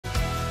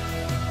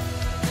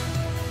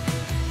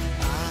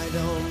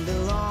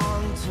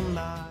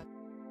tonight.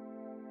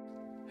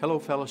 Hello,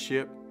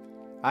 fellowship.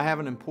 I have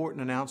an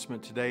important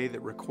announcement today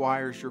that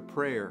requires your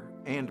prayer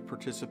and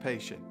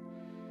participation.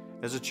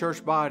 As a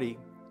church body,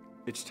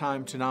 it's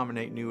time to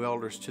nominate new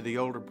elders to the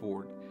Elder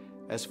Board,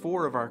 as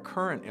 4 of our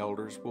current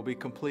elders will be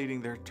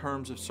completing their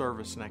terms of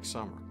service next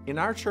summer. In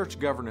our church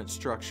governance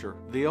structure,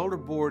 the Elder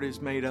Board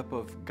is made up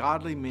of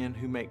godly men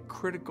who make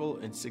critical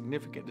and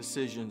significant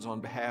decisions on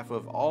behalf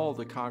of all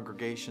the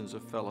congregations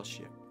of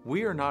fellowship.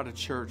 We are not a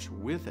church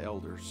with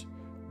elders.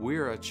 We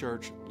are a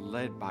church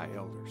led by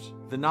elders.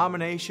 The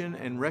nomination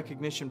and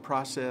recognition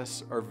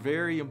process are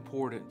very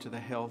important to the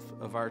health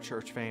of our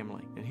church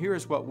family. And here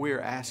is what we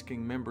are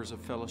asking members of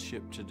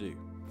fellowship to do.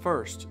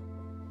 First,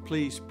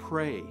 please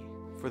pray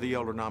for the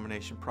elder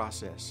nomination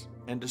process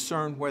and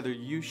discern whether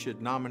you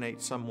should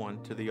nominate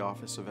someone to the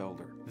office of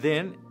elder.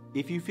 Then,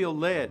 if you feel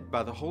led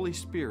by the Holy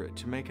Spirit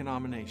to make a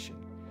nomination,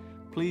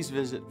 please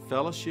visit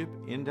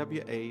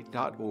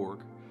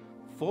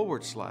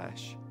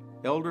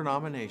fellowshipnwa.org/elder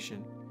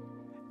nomination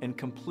and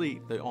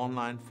complete the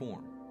online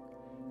form.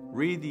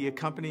 Read the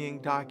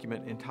accompanying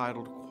document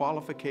entitled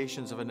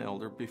Qualifications of an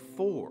Elder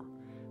before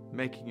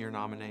making your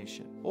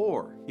nomination.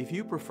 Or, if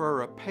you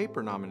prefer a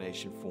paper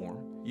nomination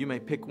form, you may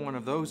pick one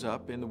of those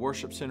up in the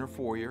Worship Center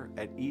foyer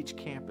at each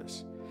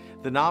campus.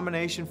 The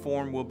nomination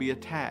form will be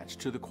attached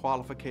to the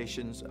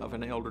Qualifications of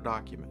an Elder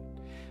document.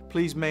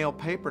 Please mail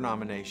paper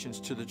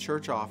nominations to the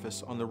church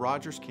office on the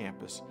Rogers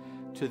campus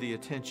to the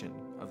attention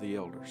of the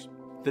elders.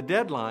 The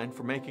deadline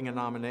for making a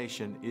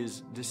nomination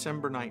is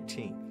December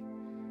 19th.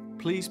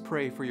 Please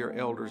pray for your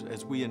elders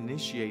as we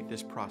initiate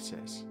this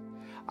process.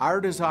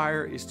 Our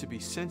desire is to be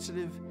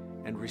sensitive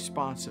and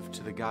responsive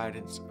to the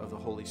guidance of the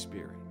Holy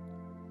Spirit.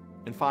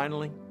 And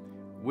finally,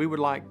 we would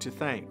like to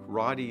thank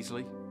Rod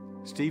Easley,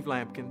 Steve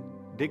Lampkin,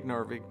 Dick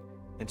Nervig,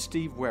 and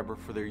Steve Weber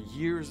for their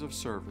years of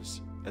service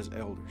as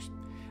elders.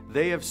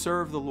 They have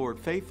served the Lord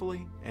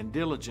faithfully and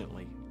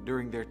diligently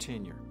during their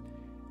tenure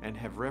and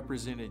have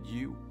represented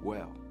you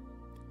well.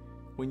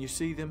 When you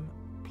see them,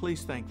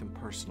 please thank them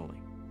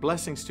personally.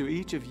 Blessings to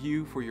each of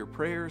you for your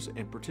prayers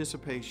and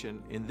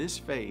participation in this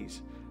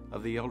phase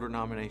of the elder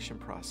nomination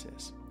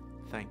process.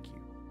 Thank you.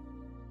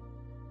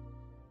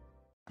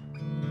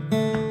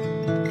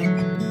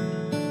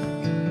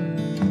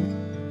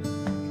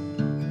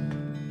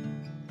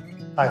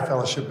 Hi,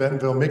 Fellowship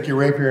Bentonville. Mickey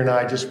Rapier and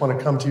I just want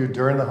to come to you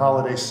during the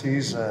holiday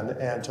season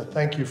and to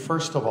thank you,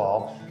 first of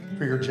all,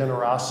 for your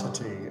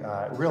generosity,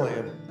 really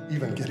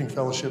even getting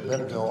Fellowship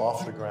Bentonville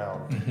off the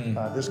ground.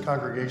 This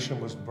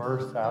congregation was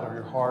birthed out of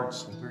your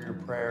hearts and through your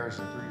prayers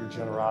and through your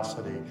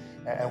generosity,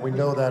 and we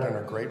know that and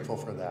are grateful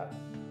for that.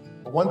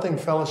 But one thing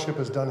Fellowship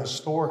has done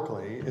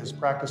historically is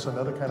practice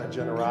another kind of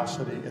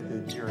generosity at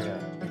the year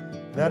end.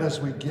 And that is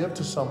we give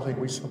to something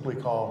we simply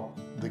call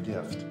the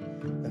gift.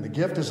 And the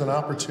gift is an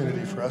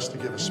opportunity for us to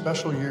give a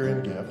special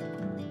year-end gift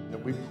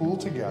that we pool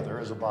together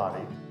as a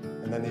body,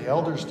 and then the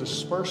elders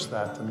disperse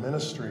that to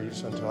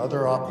ministries and to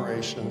other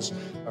operations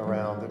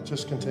around that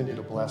just continue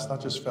to bless,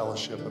 not just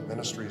Fellowship, but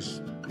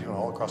ministries even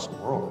all across the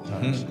world at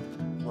times.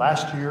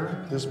 Last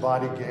year, this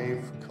body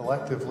gave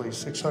collectively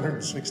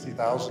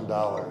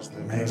 $660,000.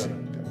 They made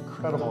an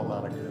incredible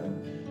amount of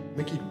good.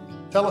 Mickey,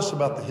 tell us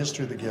about the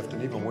history of the gift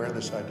and even where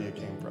this idea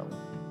came from.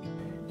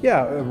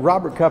 Yeah,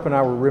 Robert Cupp and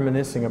I were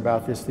reminiscing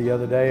about this the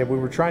other day. We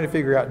were trying to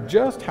figure out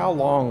just how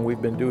long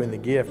we've been doing the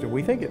gift, and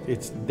we think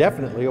it's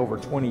definitely over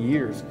 20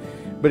 years.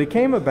 But it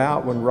came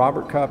about when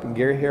Robert Cupp and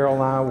Gary Harrell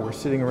and I were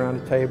sitting around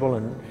a table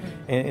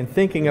and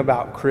thinking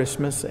about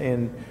Christmas,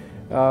 and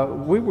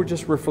we were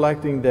just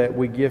reflecting that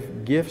we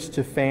give gifts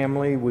to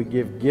family, we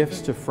give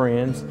gifts to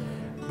friends,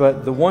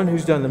 but the one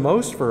who's done the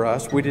most for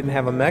us, we didn't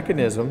have a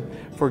mechanism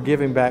for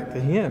giving back to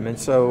him. And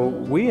so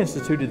we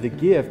instituted the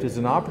gift as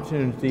an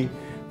opportunity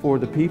for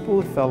the people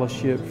of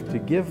Fellowship to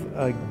give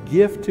a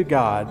gift to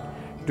God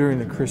during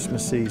the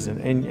Christmas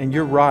season. And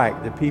you're right,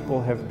 the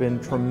people have been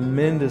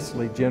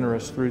tremendously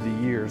generous through the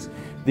years.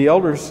 The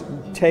elders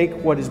take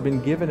what has been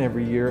given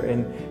every year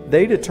and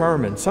they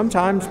determine.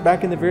 Sometimes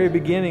back in the very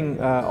beginning,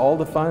 all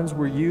the funds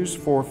were used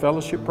for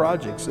fellowship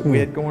projects that we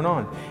had going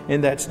on,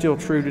 and that's still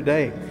true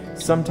today.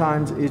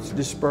 Sometimes it's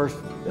dispersed,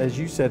 as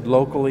you said,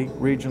 locally,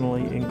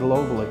 regionally, and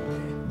globally.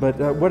 But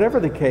whatever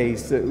the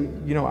case,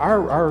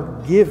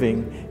 our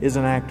giving is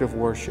an act of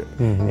worship.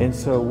 And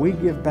so we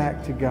give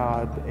back to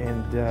God,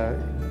 and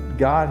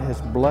God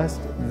has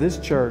blessed this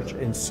church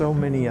and so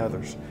many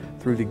others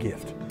through the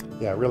gift.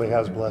 Yeah, it really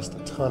has blessed a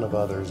ton of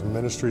others and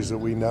ministries that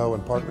we know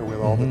and partner with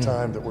all the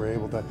time that we're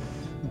able to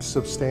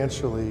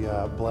substantially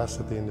bless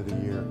at the end of the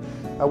year.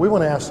 We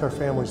want to ask our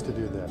families to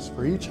do this.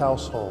 For each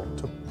household,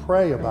 to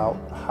pray about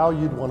how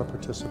you'd want to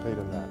participate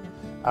in that.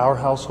 Our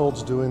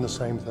household's doing the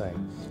same thing.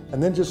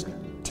 And then just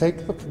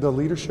take the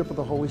leadership of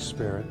the Holy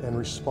Spirit and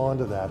respond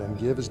to that and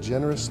give as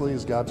generously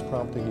as God's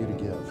prompting you to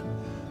give.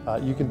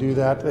 You can do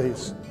that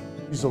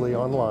easily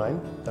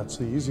online. That's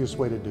the easiest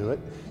way to do it.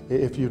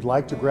 If you'd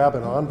like to grab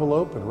an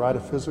envelope and write a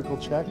physical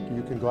check,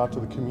 you can go out to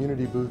the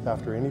community booth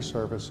after any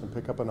service and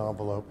pick up an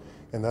envelope,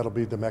 and that'll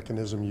be the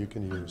mechanism you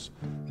can use.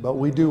 But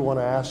we do want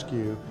to ask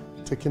you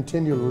to to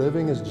continue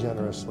living as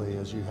generously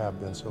as you have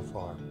been so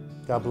far.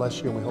 God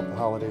bless you, and we hope the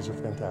holidays are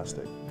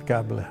fantastic.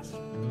 God bless.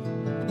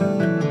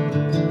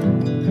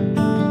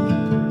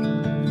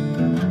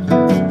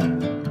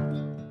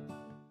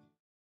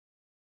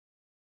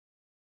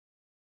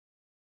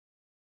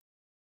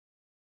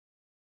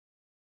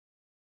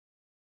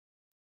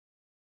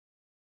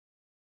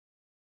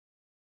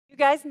 You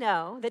guys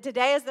know that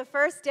today is the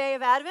first day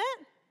of Advent?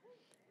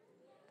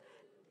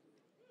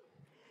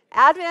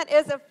 Advent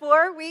is a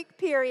 4-week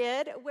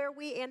period where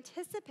we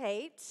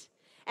anticipate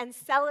and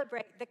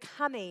celebrate the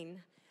coming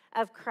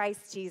of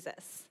Christ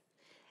Jesus.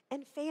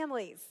 And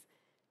families,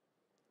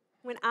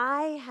 when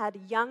I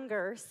had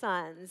younger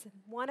sons,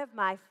 one of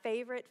my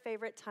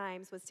favorite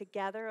times was to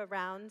gather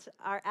around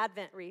our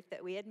Advent wreath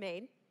that we had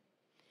made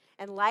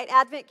and light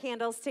Advent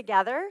candles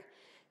together,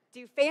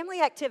 do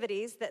family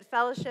activities that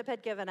fellowship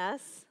had given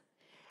us,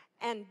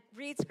 and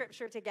read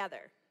scripture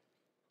together.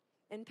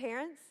 And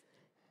parents,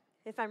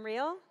 if I'm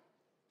real,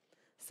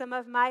 some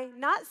of my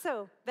not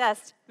so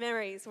best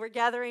memories were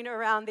gathering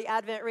around the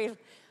Advent wreath,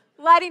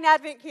 lighting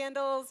Advent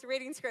candles,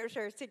 reading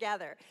scriptures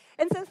together.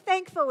 And so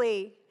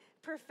thankfully,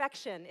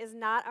 perfection is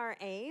not our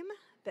aim,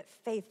 but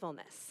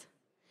faithfulness.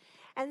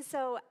 And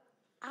so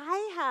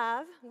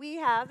we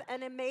have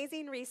an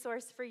amazing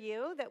resource for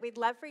you that we'd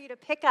love for you to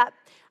pick up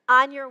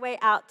on your way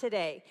out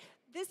today.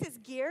 This is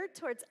geared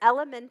towards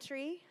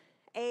elementary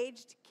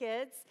aged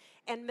kids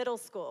and middle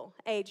school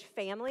age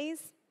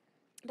families.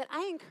 But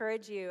I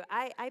encourage you,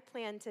 I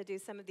plan to do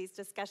some of these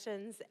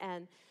discussions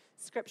and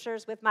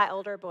scriptures with my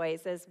older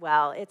boys as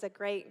well. It's a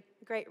great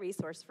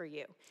resource for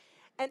you.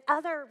 And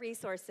other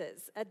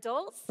resources.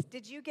 Adults,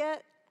 did you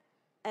get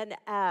an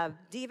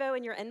Devo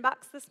in your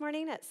inbox this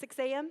morning at 6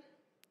 a.m.?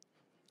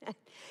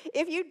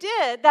 If you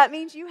did, that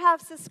means you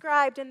have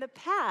subscribed in the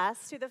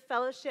past to the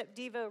Fellowship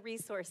Devo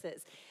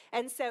resources.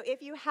 And so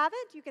if you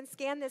haven't, you can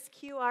scan this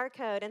QR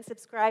code and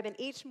subscribe, and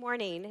each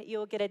morning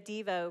you'll get a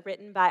Devo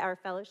written by our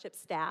fellowship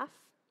staff.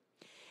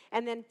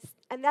 And then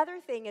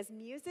another thing is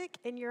music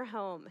in your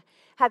home.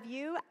 Have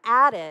you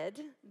added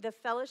the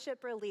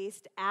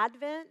fellowship-released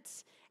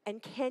Advent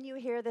and Can You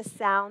Hear the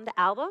Sound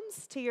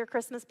albums to your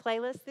Christmas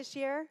playlist this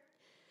year?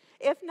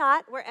 If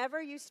not,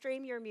 wherever you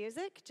stream your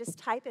music, just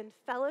type in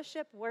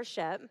Fellowship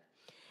Worship,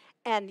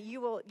 and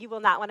you will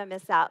not want to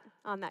miss out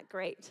on that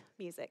great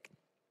music.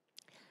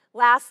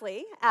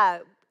 Lastly,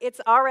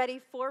 it's already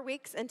 4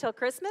 weeks until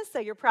Christmas, so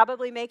you're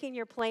probably making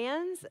your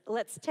plans.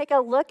 Let's take a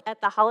look at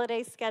the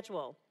holiday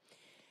schedule.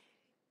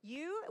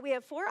 We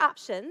have 4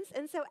 options,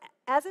 and so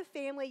as a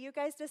family, you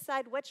guys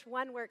decide which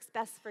one works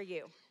best for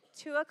you.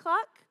 2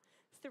 o'clock,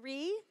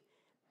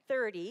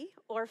 3:30,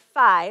 or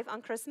 5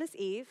 on Christmas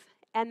Eve,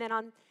 and then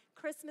on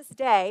Christmas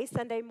Day,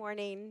 Sunday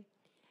morning,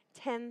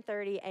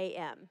 10:30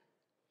 a.m.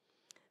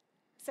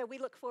 So we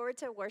look forward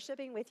to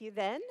worshiping with you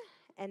then.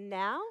 And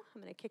now,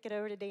 I'm going to kick it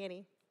over to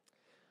Danny.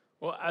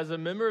 Well, as a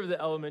member of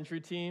the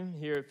elementary team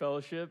here at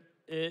Fellowship,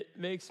 it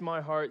makes my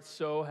heart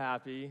so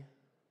happy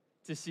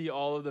to see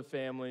all of the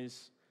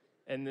families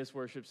in this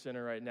worship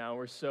center right now.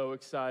 We're so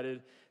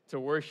excited to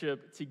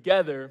worship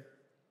together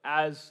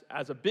as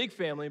a big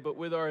family, but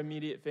with our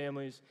immediate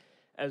families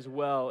as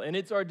well. And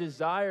it's our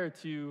desire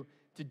to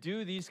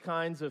do these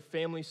kinds of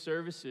family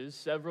services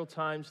several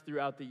times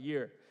throughout the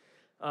year.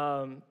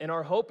 And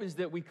our hope is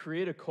that we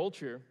create a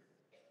culture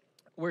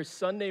where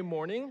Sunday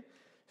morning,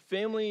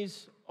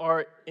 families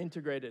are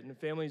integrated and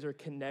families are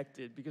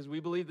connected, because we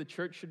believe the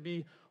church should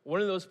be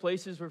one of those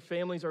places where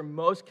families are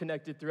most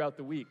connected throughout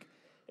the week.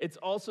 It's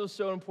also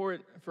so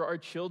important for our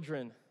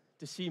children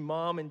to see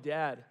mom and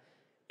dad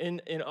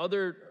and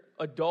other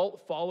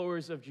adult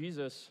followers of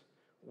Jesus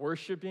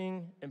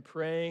worshiping and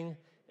praying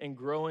and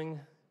growing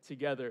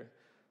together.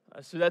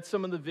 So that's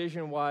some of the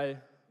vision why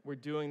we're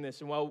doing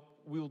this and why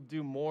we'll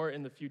do more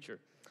in the future.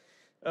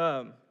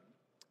 And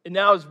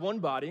now as one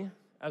body,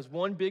 as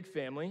one big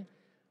family,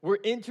 we're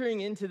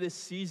entering into this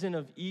season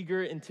of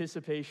eager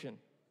anticipation.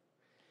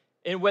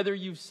 And whether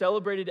you've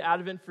celebrated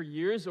Advent for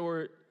years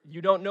or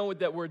you don't know what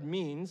that word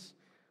means,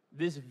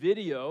 this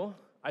video,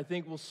 I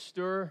think, will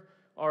stir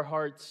our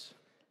hearts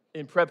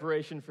in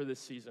preparation for this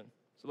season.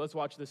 So let's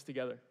watch this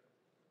together.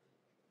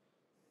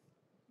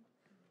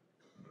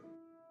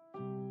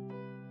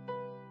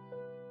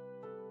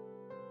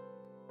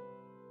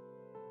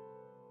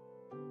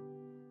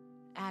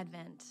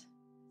 Advent,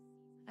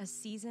 a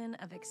season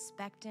of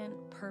expectant,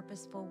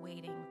 purposeful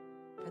waiting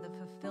for the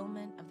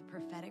fulfillment of the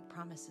prophetic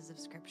promises of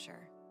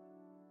Scripture.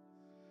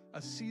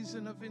 A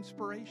season of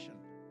inspiration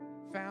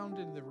found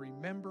in the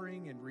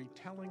remembering and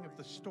retelling of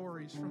the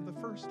stories from the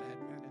first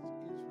Advent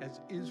as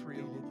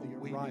Israel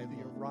awaited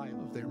the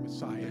arrival of their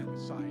Messiah.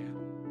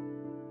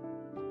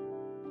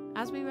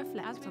 As we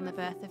reflect on the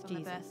birth of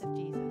Jesus,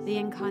 the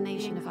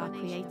incarnation of our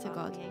Creator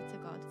God,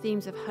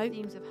 themes of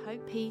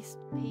hope, peace,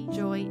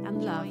 joy,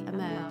 and love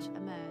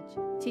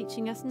emerge,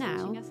 teaching us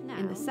now,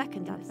 in the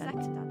second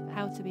Advent,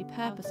 how to be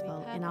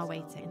purposeful in our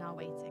waiting.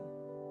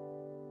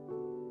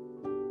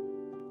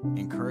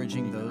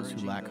 Encouraging those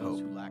who lack hope.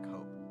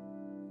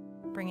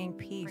 Bringing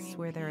peace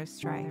where there is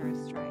strife.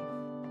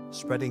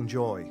 spreading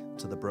joy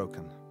to the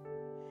broken,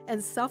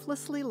 and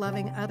selflessly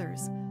loving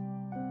others,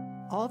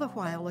 all the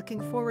while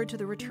looking forward to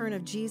the return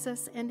of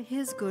Jesus and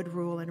his good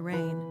rule and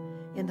reign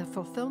in the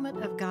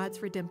fulfillment of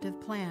God's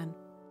redemptive plan.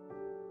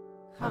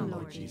 Come,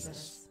 Lord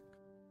Jesus.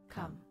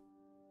 Come.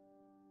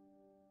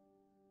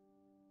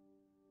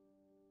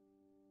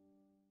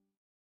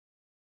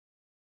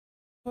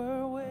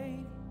 We're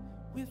waiting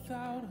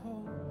without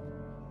hope,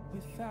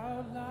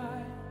 without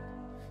light,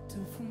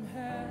 till from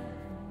heaven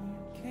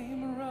you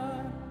came and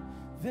run.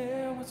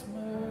 There was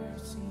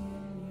mercy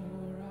in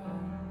your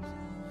eyes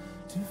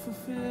to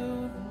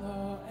fulfill the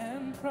law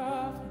and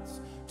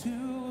prophets. To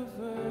a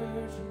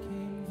virgin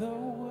came the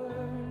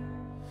word,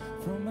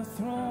 from a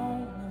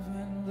throne of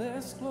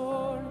endless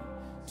glory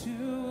to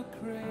a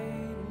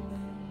cradle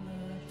in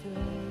the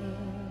dirt.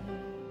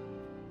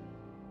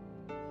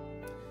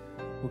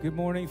 Well, good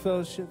morning,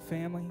 Fellowship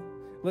family.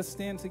 Let's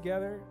stand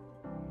together.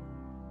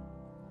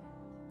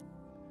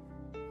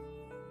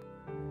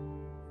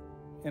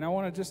 And I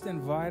want to just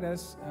invite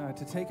us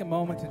to take a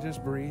moment to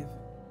just breathe.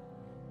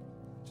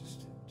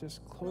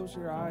 Just close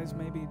your eyes,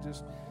 maybe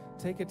just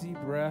take a deep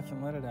breath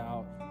and let it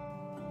out.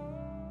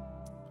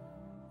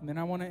 And then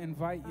I want to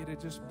invite you to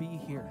just be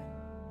here,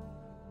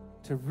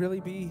 to really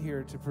be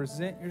here, to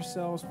present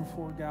yourselves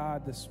before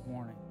God this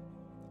morning,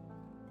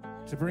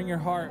 to bring your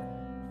heart,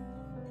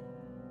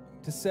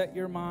 to set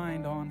your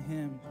mind on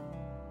Him,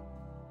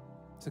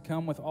 to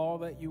come with all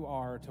that you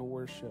are to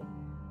worship.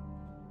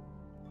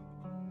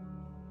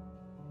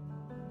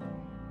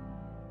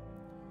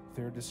 If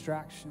there are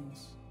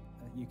distractions,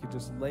 you could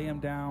just lay them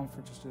down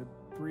for just a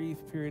brief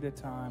period of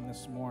time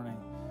this morning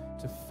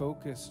to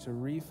focus, to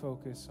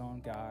refocus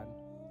on God.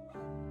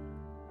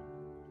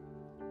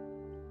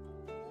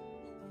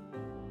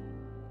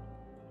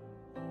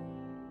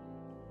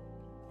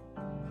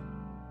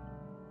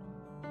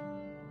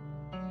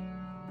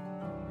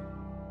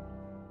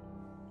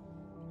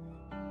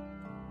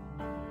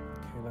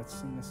 Okay, let's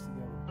sing this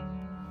together.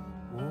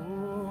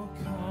 Oh,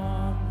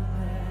 come,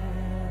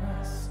 let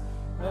us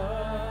adore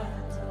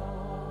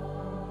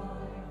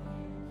Him.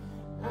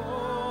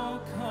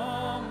 Oh,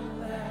 come,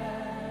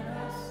 let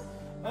us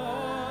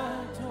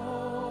adore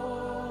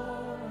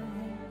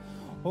Him.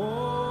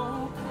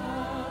 Oh,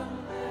 come,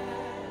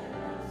 let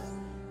us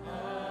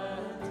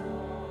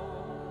adore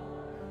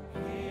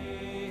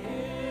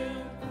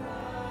Him,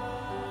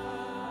 Christ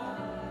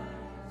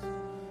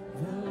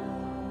the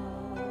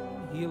Lord.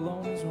 He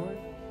alone is worthy.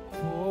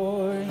 For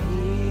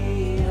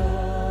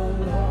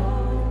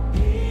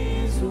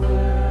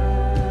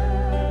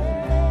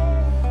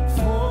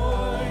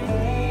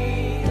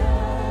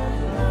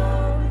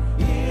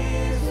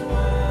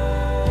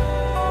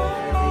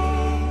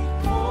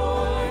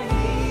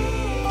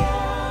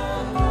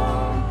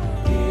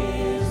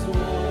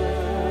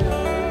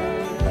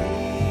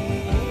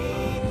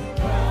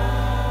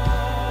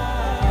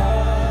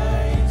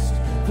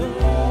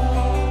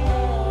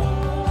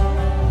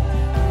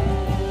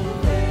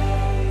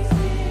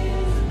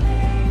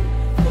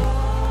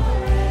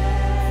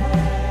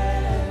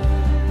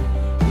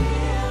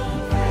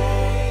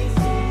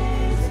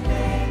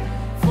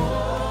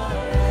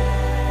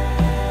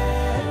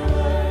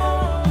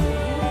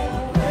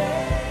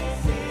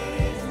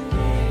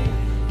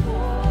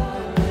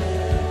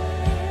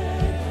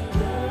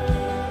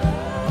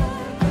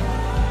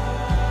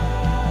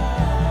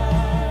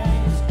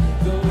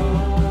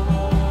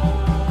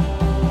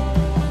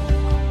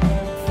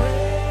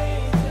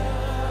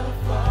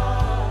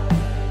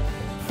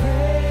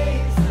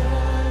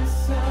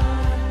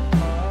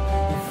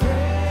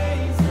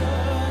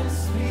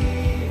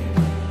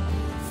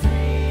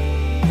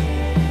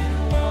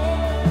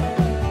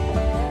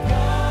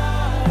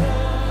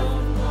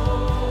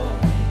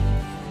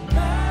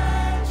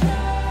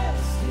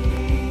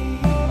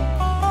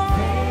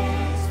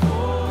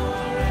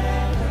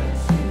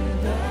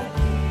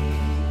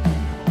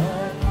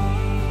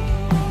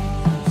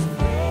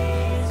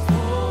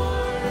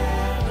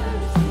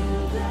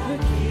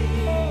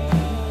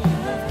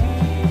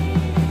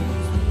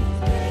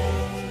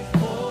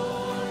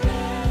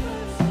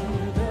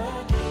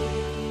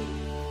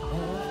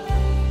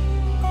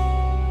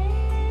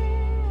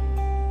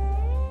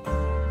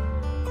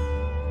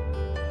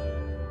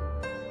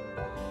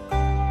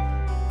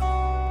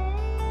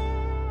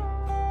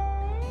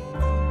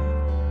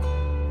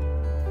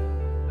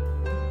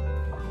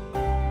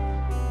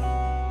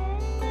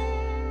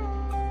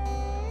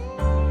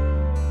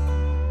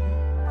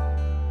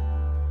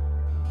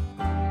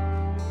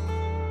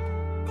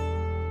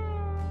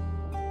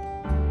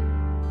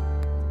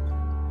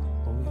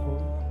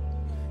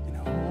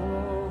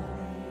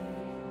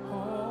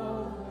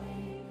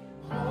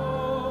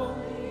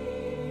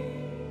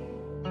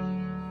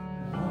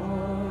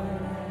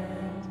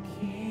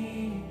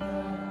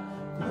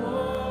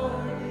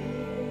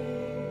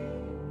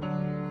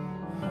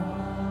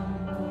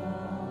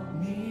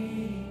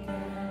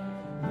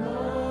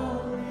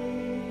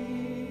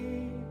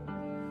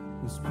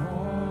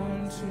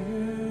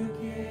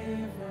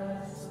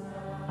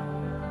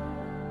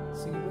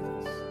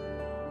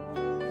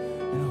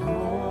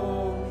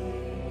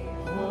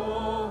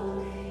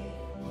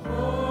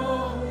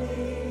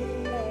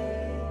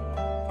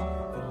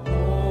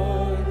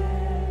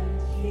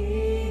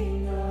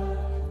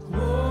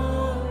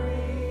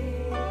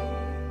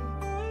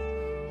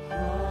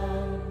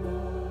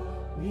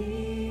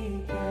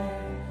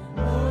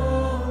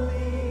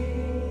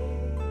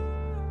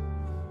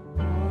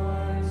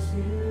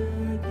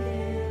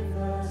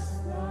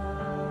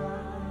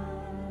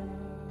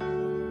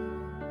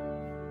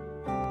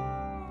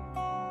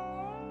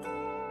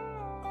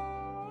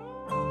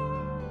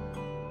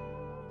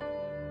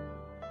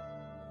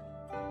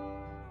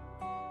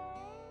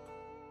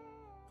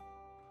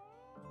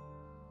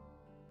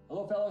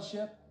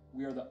Fellowship,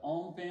 we are the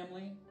Om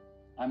family.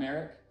 I'm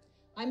Eric.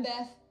 I'm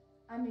Beth.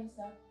 I'm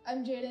Misa.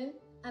 I'm Jaden.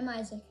 I'm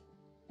Isaac.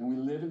 And we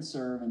live and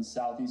serve in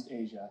Southeast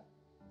Asia.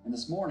 And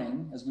this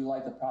morning, as we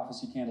light the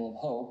prophecy candle of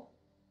hope,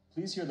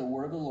 please hear the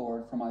word of the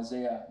Lord from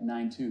Isaiah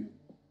 9:2,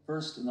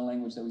 first in the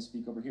language that we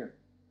speak over here.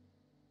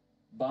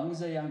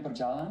 Bangsa yang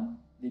berjalan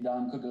di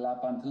dalam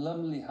kegelapan telah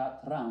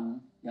melihat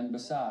terang yang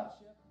besar.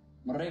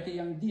 Mereka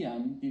yang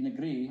diam di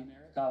negeri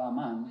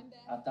kekalaman,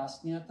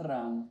 atasnya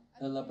terang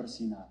telah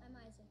bersinar.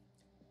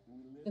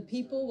 The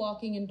people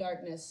walking in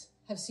darkness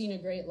have seen a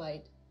great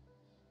light.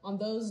 On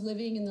those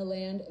living in the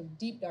land of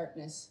deep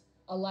darkness,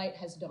 a light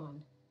has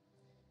dawned.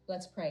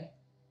 Let's pray.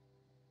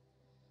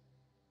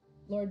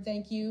 Lord,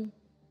 thank you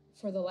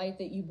for the light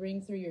that you bring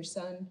through your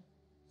Son.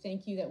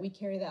 Thank you that we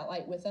carry that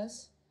light with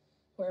us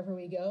wherever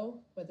we go,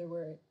 whether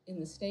we're in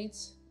the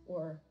States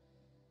or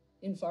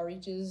in far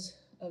reaches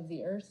of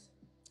the earth.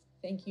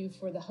 Thank you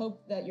for the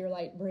hope that your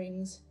light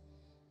brings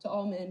to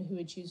all men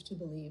who would choose to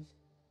believe.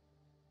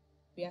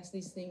 We ask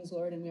these things,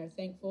 Lord, and we are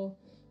thankful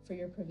for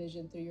your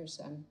provision through your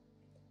Son.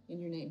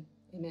 In your name,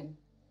 amen.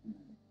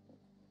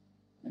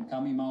 Dan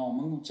kami mau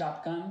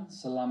mengucapkan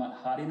Selamat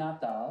Hari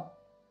Natal.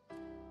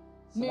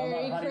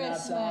 Merry Selamat Hari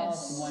Christmas. Natal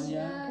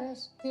semuanya.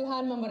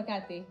 Tuhan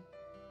memberkati.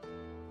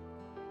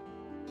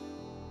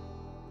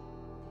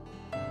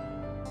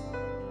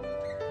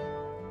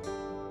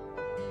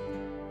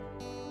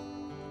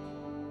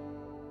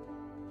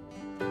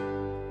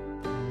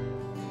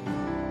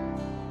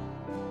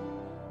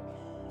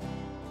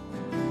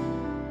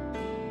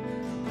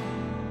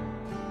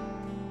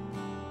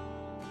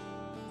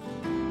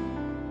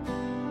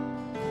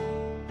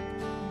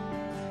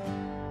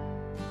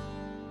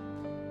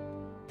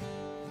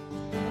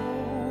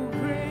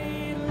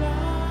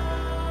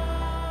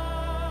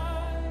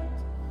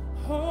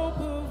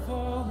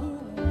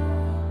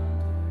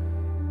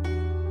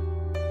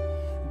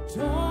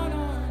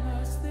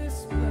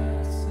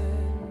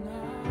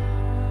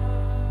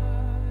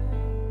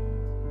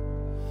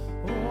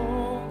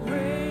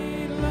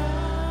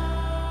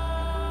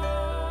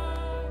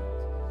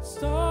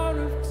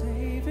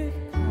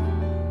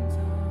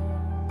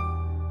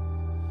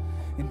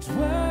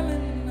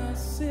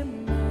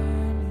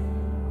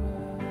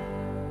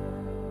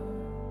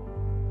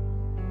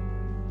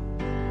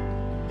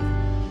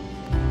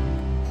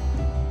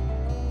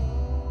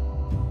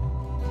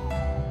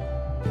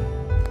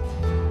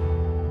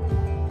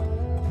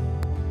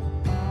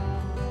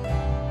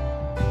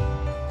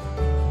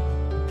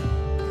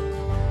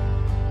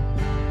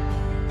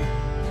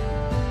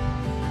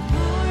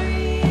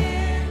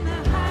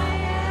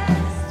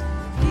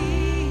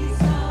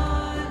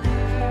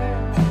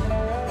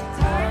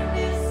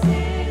 Darkness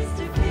is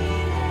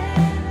defeated.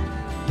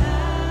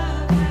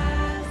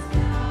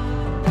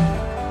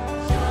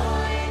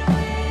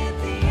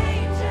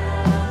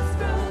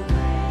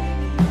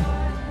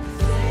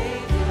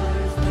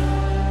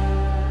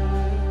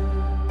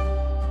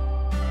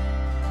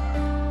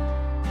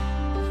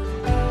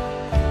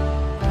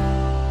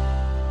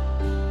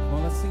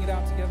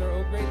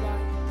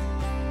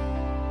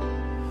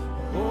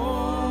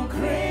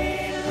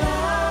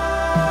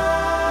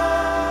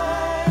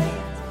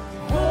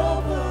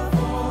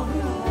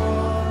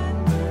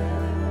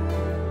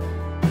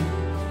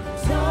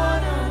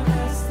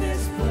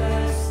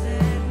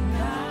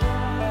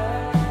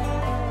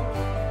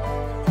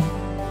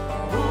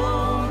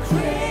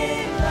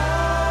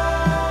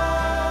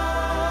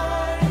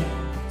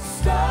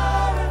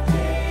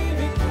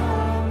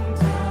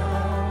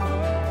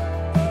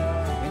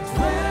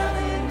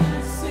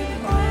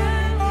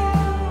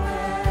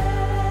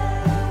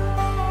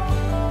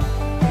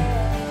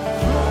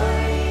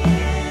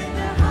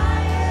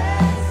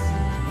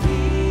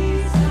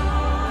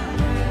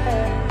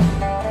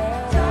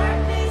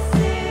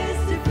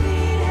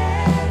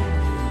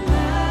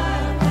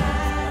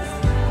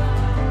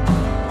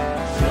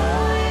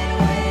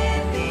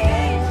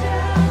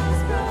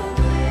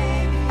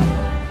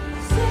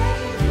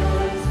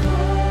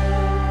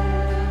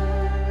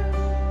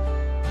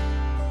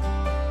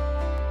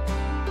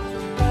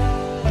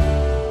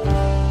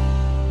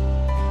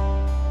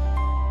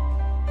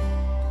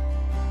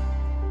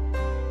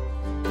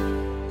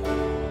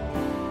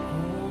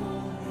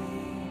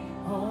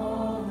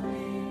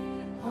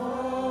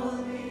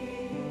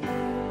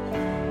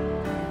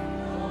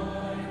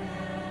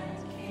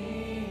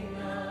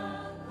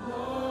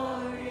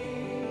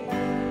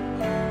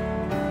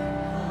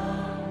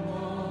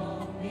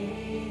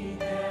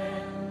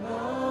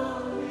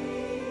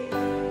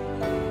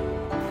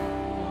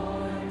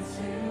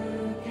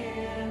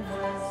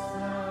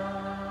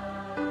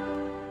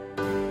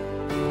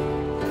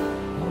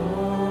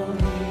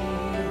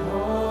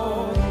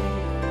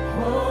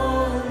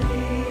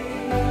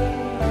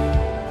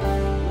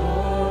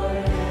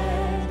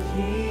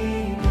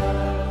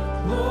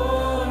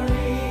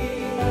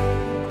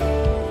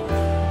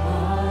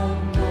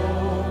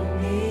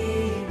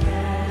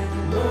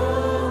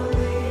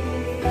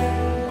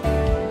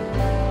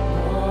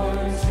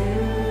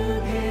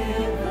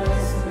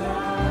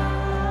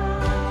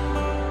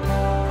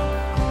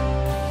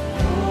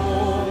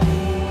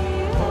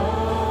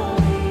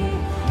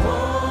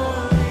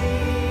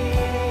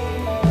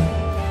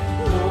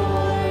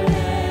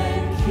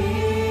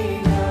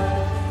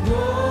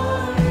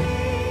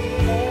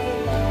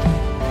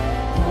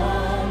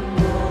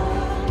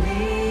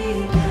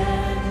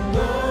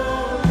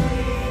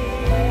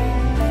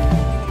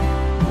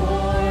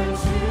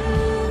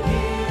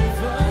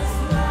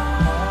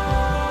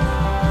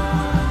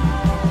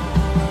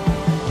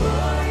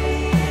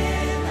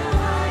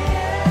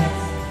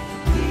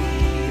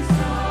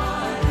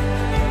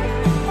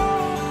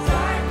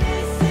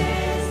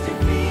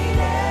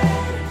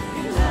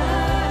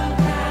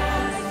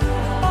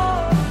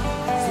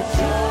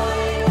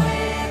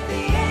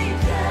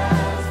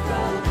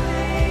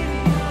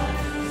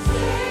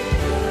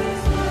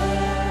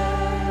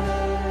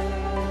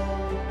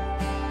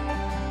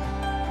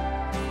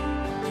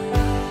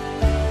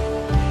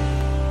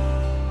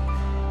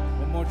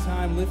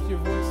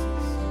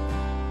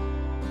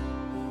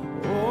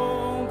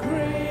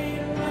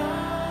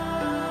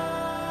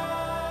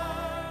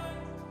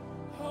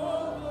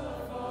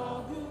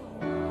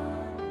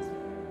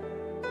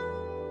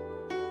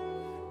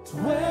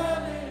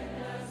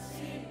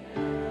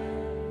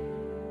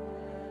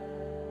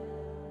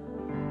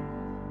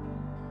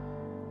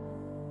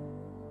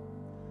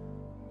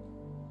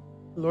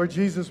 Lord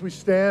Jesus, we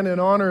stand in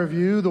honor of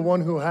you, the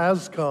one who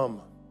has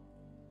come,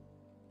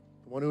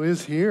 the one who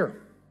is here,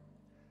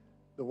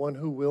 the one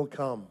who will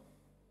come.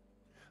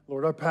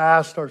 Lord, our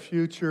past, our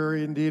future,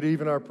 indeed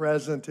even our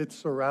present, it's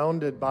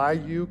surrounded by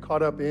you,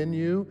 caught up in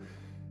you.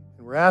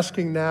 And we're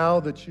asking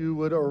now that you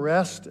would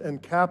arrest and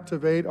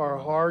captivate our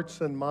hearts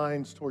and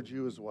minds towards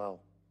you as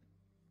well.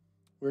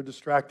 We're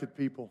distracted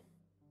people.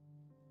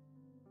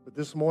 But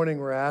this morning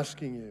we're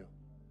asking you,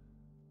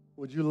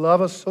 would you love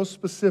us so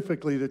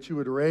specifically that you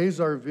would raise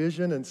our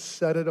vision and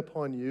set it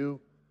upon you?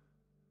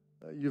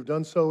 You've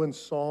done so in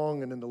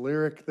song and in the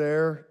lyric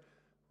there.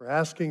 We're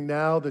asking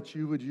now that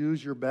you would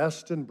use your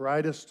best and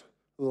brightest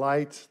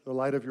light, the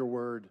light of your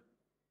word.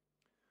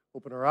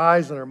 Open our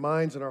eyes and our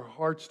minds and our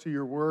hearts to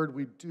your word.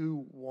 We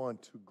do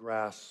want to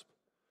grasp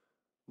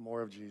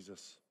more of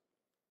Jesus.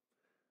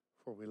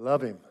 For we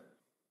love him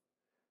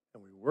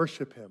and we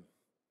worship him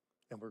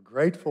and we're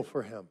grateful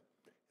for him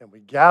and we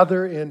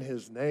gather in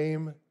his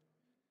name.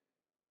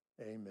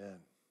 Amen.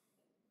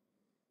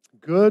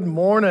 Good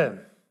morning.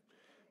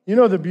 You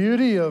know the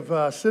beauty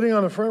of sitting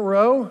on the front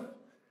row?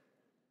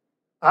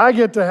 I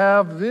get to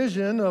have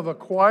vision of a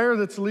choir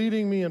that's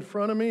leading me in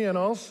front of me and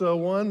also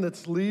one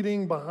that's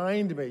leading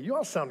behind me. You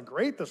all sound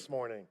great this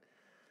morning.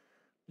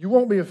 You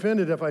won't be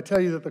offended if I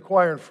tell you that the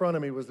choir in front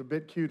of me was a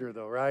bit cuter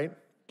though, right?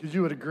 Because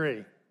you would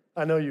agree.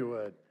 I know you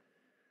would.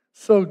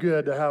 So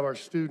good to have our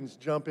students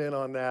jump in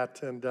on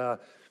that. And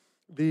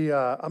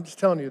I'm just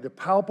telling you, the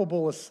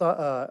palpable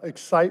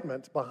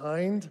excitement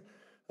behind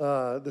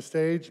the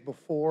stage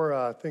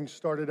before things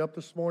started up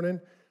this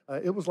morning,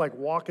 it was like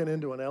walking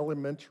into an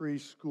elementary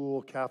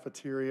school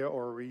cafeteria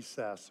or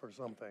recess or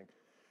something.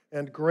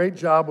 And great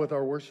job with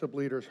our worship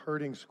leaders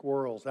herding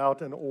squirrels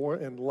out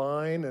in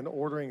line and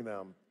ordering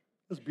them.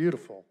 It was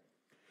beautiful.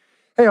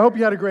 Hey, I hope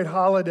you had a great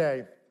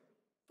holiday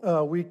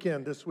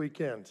weekend this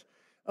weekend.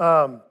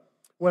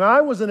 When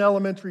I was an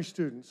elementary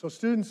student, so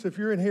students, if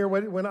you're in here,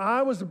 when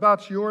I was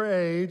about your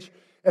age,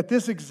 at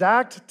this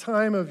exact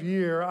time of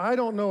year, I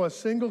don't know a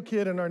single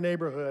kid in our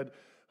neighborhood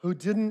who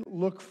didn't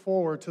look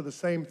forward to the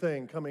same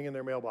thing coming in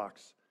their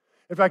mailbox.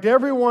 In fact,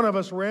 every one of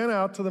us ran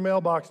out to the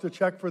mailbox to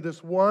check for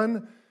this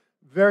one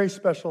very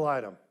special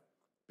item.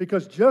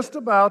 Because just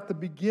about the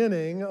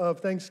beginning of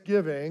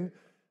Thanksgiving,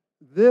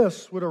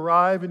 this would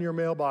arrive in your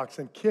mailbox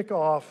and kick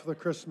off the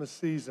Christmas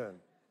season.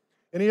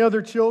 Any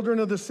other children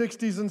of the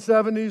 60s and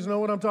 70s know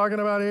what I'm talking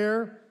about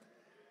here?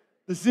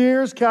 The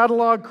Sears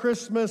Catalog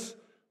Christmas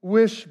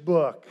Wish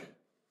Book.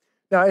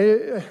 Now,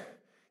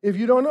 if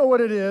you don't know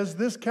what it is,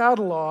 this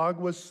catalog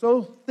was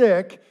so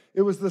thick,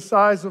 it was the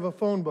size of a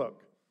phone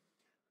book,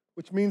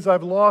 which means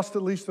I've lost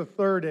at least a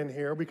third in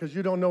here because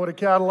you don't know what a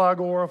catalog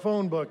or a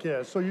phone book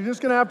is. So you're just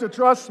going to have to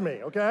trust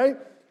me, okay?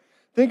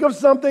 Think of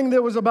something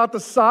that was about the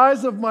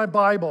size of my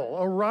Bible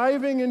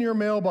arriving in your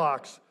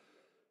mailbox,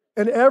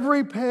 and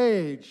every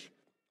page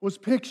was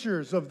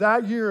pictures of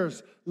that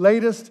year's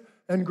latest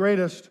and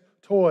greatest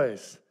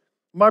toys.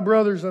 My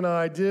brothers and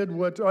I did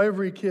what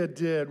every kid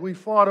did. We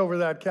fought over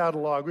that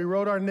catalog. We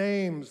wrote our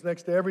names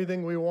next to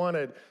everything we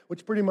wanted,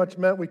 which pretty much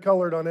meant we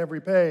colored on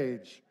every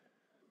page.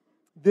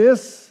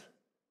 This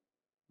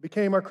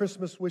became our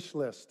Christmas wish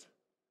list.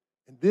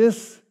 And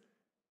this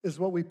is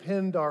what we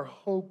pinned our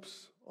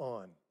hopes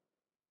on.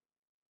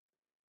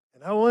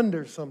 And I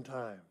wonder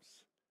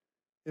sometimes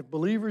if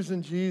believers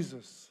in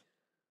Jesus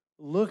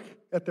look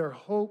at their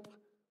hope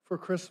for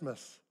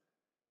Christmas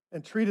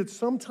and treat it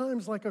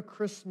sometimes like a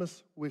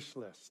Christmas wish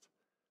list.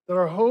 That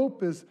our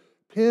hope is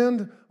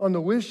pinned on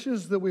the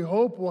wishes that we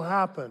hope will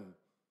happen.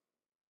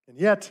 And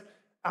yet,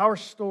 our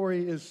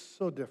story is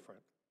so different.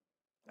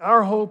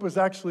 Our hope is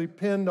actually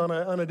pinned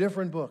on a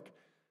different book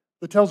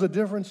that tells a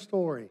different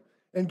story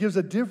and gives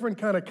a different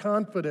kind of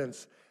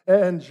confidence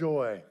and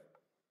joy.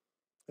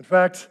 In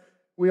fact,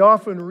 we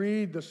often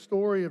read the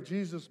story of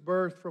Jesus'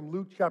 birth from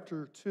Luke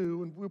chapter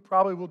 2, and we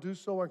probably will do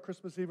so on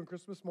Christmas Eve and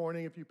Christmas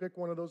morning if you pick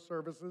one of those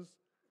services.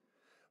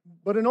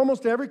 But in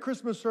almost every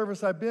Christmas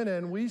service I've been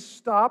in, we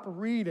stop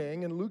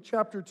reading in Luke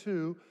chapter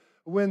 2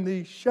 when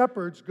the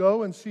shepherds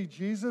go and see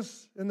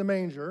Jesus in the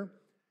manger,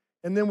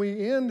 and then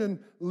we end and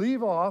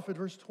leave off at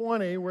verse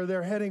 20 where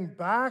they're heading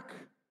back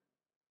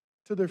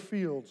to their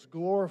fields,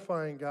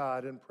 glorifying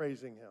God and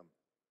praising Him.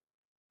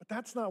 But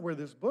that's not where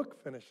this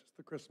book finishes,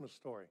 the Christmas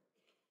story.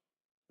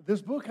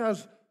 This book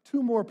has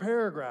two more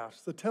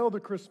paragraphs that tell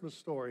the Christmas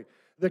story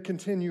that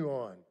continue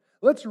on.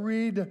 Let's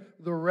read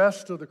the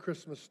rest of the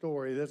Christmas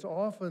story that's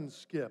often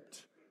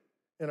skipped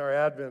in our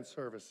Advent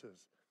services.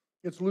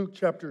 It's Luke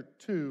chapter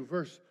 2,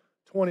 verse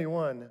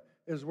 21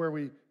 is where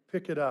we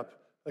pick it up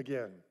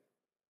again.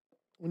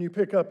 When you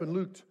pick up in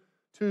Luke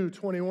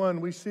 2:21,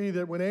 we see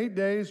that when 8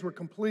 days were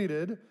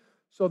completed,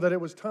 so that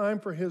it was time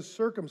for his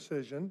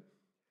circumcision,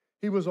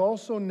 he was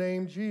also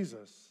named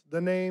Jesus,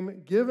 the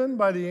name given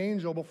by the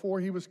angel before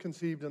he was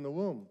conceived in the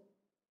womb.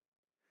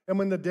 And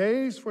when the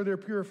days for their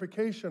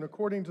purification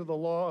according to the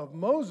law of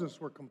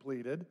Moses were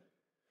completed,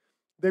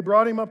 they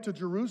brought him up to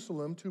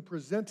Jerusalem to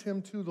present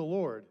him to the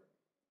Lord.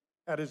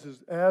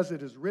 As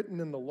it is written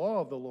in the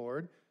law of the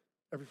Lord,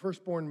 Every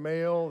firstborn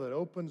male that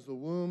opens the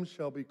womb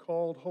shall be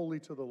called holy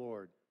to the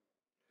Lord.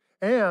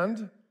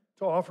 And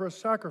to offer a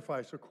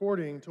sacrifice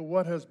according to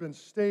what has been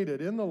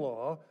stated in the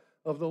law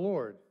of the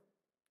Lord,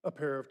 a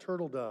pair of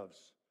turtle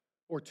doves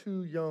or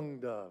 2 young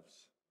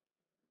doves.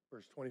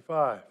 Verse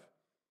 25.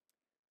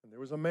 And there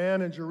was a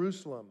man in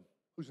Jerusalem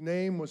whose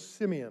name was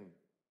Simeon,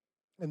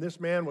 and this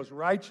man was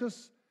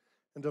righteous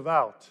and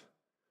devout,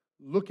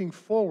 looking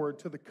forward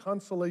to the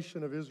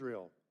consolation of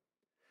Israel.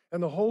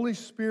 And the Holy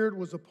Spirit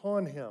was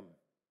upon him.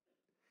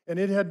 And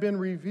it had been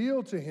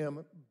revealed to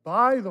him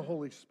by the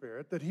Holy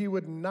Spirit that he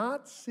would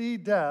not see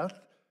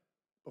death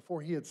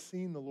before he had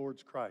seen the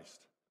Lord's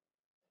Christ.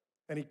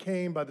 And he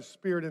came by the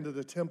Spirit into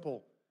the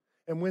temple.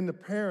 And when the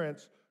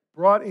parents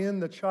brought in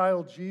the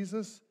child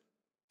Jesus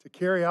to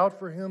carry out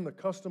for him the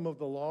custom of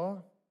the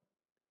law,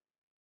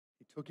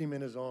 he took him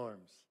in his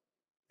arms.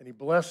 And he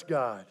blessed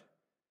God.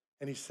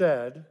 And he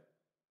said,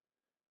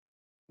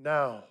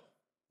 "Now,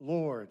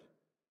 Lord,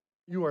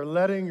 you are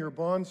letting your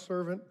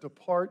bondservant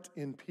depart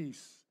in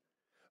peace,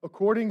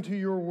 according to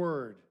your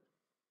word.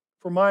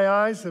 For my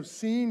eyes have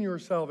seen your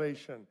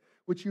salvation,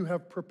 which you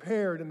have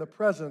prepared in the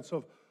presence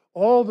of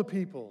all the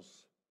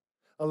peoples,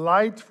 a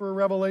light for a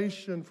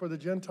revelation for the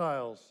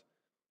Gentiles,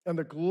 and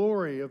the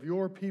glory of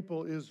your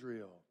people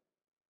Israel."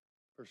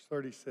 Verse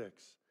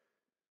 36.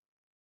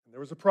 And there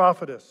was a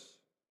prophetess,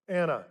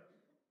 Anna,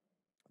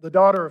 the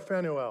daughter of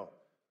Phanuel,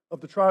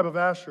 of the tribe of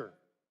Asher.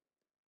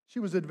 She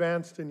was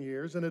advanced in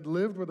years and had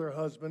lived with her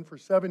husband for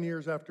 7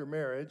 years after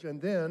marriage,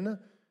 and then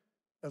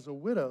as a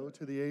widow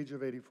to the age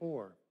of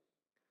 84.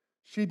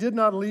 She did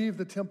not leave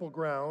the temple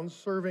grounds,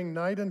 serving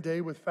night and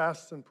day with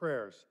fasts and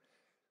prayers.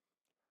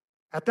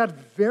 At that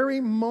very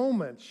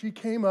moment, she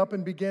came up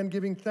and began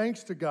giving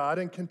thanks to God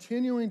and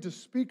continuing to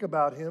speak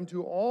about him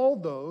to all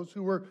those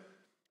who were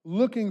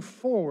looking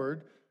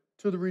forward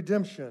to the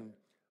redemption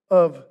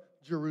of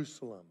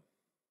Jerusalem.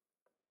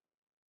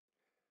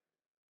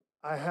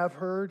 I have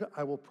heard,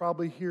 I will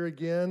probably hear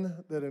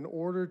again, that in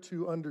order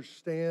to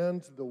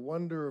understand the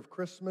wonder of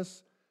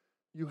Christmas,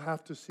 you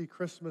have to see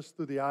Christmas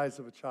through the eyes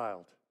of a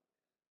child.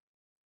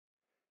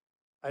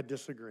 I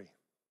disagree.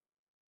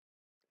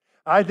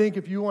 I think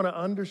if you want to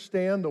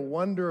understand the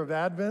wonder of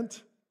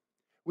Advent,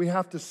 we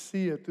have to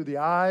see it through the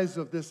eyes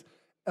of this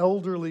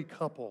elderly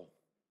couple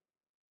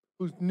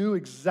who knew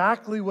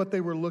exactly what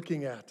they were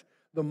looking at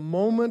the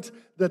moment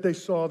that they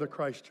saw the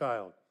Christ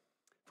child.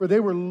 For they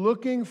were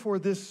looking for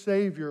this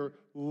Savior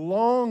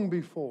long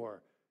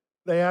before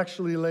they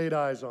actually laid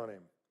eyes on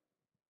him.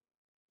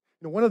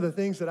 You know, one of the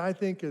things that I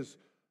think is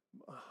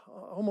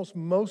almost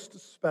most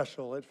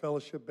special at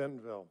Fellowship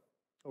Bentonville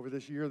over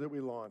this year that we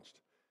launched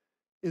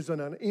is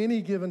on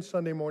any given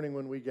Sunday morning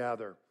when we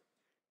gather,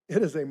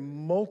 it is a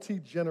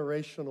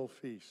multi-generational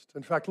feast.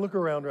 In fact, look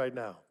around right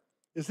now.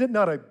 Is it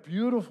not a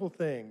beautiful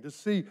thing to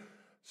see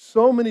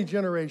so many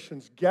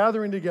generations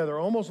gathering together,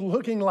 almost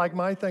looking like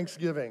my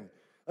Thanksgiving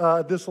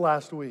this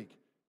last week,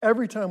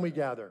 every time we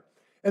gather?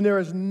 And there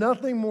is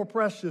nothing more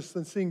precious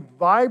than seeing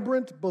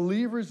vibrant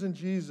believers in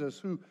Jesus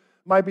who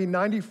might be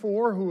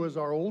 94, who is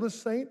our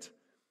oldest saint,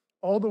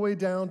 all the way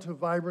down to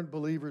vibrant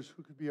believers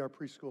who could be our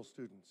preschool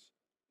students,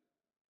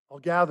 all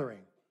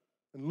gathering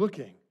and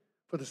looking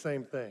for the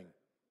same thing.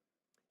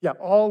 Yeah,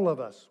 all of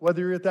us,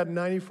 whether you're at that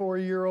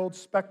 94-year-old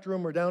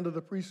spectrum or down to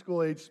the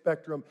preschool age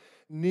spectrum,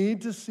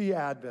 need to see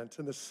Advent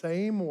in the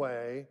same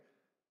way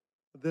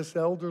this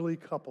elderly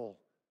couple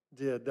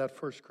did that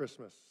first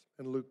Christmas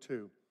in Luke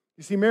 2.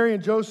 You see, Mary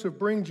and Joseph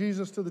bring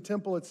Jesus to the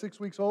temple at 6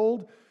 weeks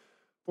old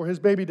for his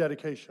baby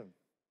dedication.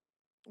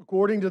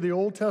 According to the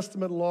Old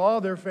Testament law,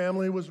 their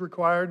family was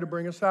required to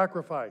bring a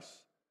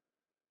sacrifice.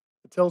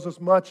 It tells us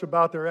much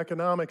about their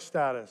economic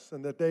status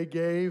and that they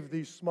gave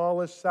the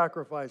smallest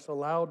sacrifice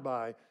allowed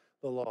by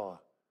the law,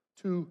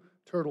 2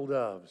 turtle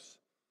doves.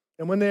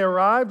 And when they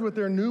arrived with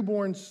their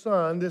newborn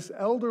son, this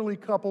elderly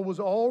couple was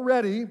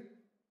already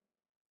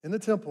in the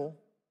temple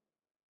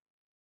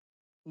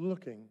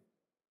looking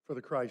for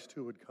the Christ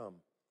who would come.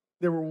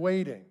 They were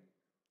waiting.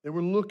 They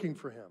were looking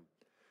for him.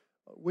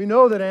 We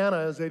know that Anna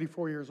is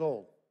 84 years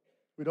old.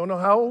 We don't know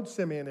how old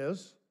Simeon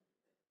is.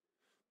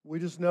 We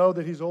just know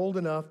that he's old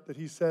enough that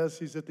he says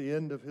he's at the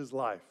end of his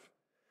life.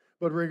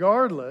 But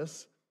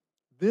regardless,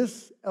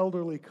 this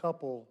elderly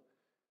couple,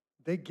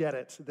 they get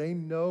it. They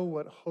know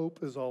what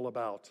hope is all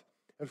about.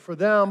 And for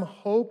them,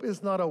 hope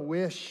is not a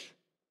wish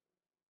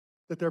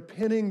that they're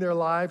pinning their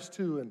lives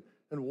to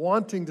and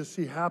wanting to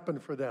see happen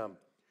for them.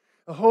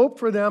 A hope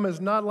for them is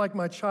not like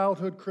my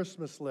childhood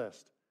Christmas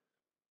list.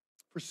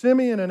 For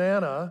Simeon and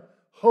Anna,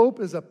 hope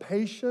is a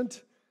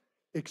patient,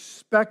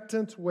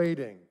 expectant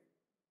waiting.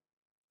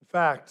 In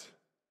fact,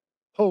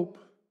 hope,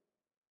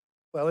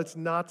 well, it's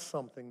not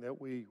something that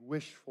we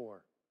wish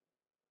for.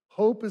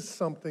 Hope is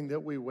something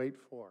that we wait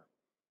for.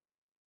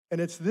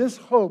 And it's this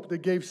hope that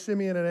gave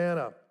Simeon and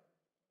Anna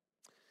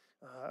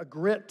a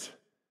grit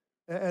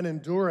and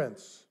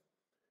endurance.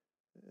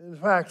 In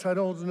fact, I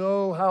don't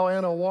know how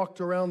Anna walked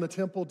around the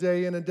temple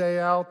day in and day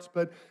out,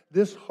 but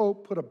this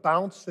hope put a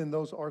bounce in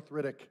those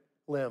arthritic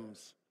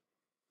limbs.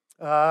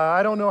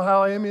 I don't know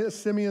how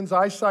Simeon's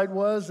eyesight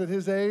was at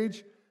his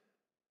age,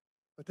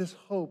 but this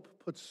hope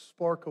puts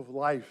spark of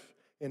life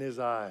in his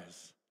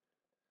eyes.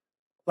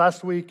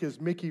 Last week,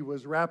 as Mickey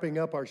was wrapping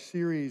up our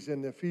series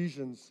in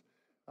Ephesians,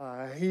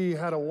 he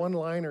had a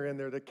one-liner in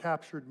there that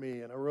captured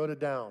me, and I wrote it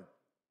down.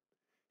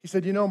 He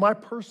said, you know, my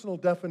personal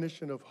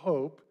definition of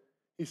hope,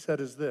 he said,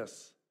 is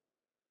this.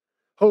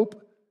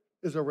 Hope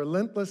is a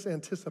relentless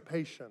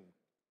anticipation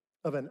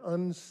of an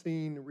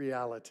unseen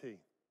reality.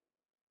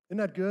 Isn't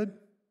that good?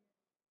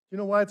 You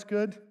know why it's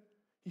good?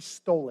 He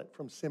stole it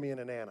from Simeon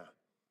and Anna.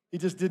 He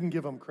just didn't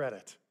give them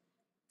credit.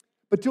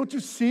 But don't you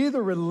see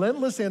the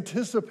relentless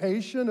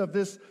anticipation of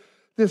this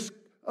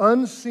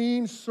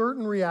unseen,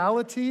 certain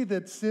reality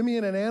that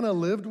Simeon and Anna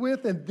lived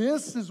with? And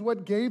this is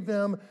what gave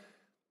them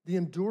the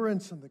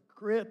endurance and the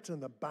grit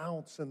and the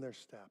bounce in their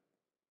step.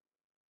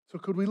 So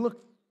could we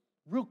look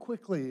real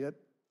quickly at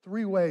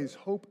 3 ways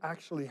hope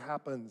actually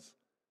happens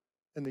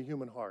in the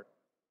human heart?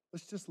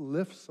 Let's just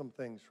lift some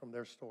things from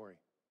their story.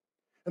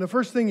 And the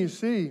first thing you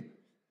see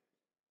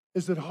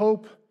is that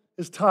hope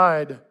is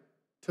tied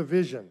to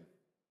vision.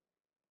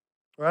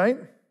 Right?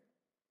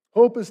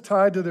 Hope is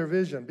tied to their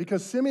vision.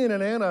 Because Simeon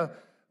and Anna,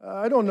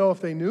 I don't know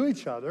if they knew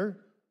each other,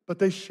 but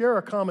they share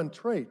a common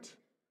trait,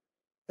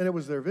 and it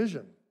was their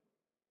vision.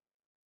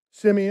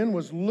 Simeon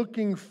was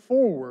looking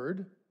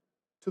forward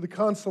to the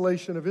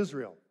consolation of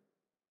Israel.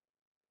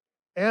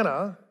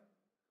 Anna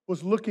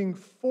was looking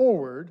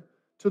forward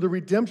to the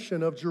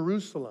redemption of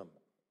Jerusalem.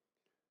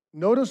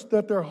 Notice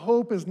that their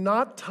hope is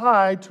not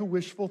tied to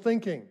wishful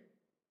thinking.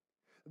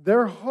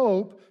 Their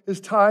hope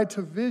is tied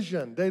to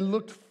vision. They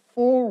looked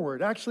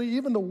forward. Actually,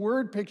 even the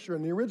word picture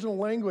in the original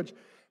language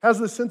has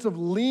the sense of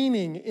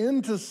leaning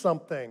into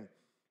something,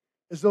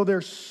 as though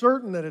they're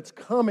certain that it's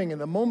coming,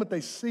 and the moment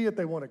they see it,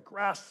 they want to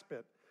grasp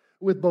it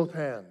with both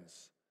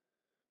hands.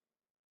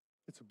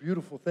 It's a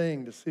beautiful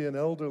thing to see an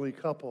elderly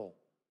couple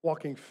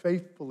walking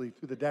faithfully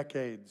through the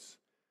decades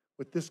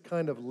with this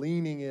kind of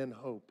leaning in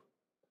hope.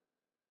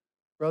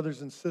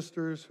 Brothers and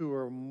sisters who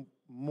are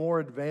more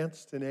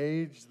advanced in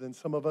age than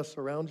some of us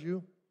around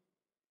you,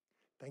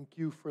 thank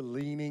you for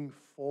leaning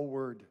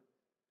forward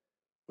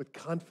with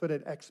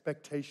confident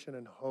expectation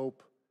and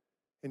hope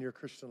in your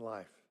Christian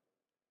life.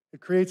 It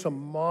creates a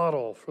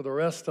model for the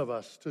rest of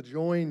us to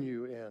join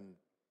you in.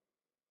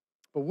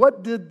 But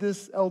what did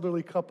this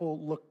elderly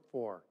couple look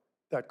for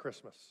that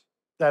Christmas,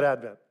 that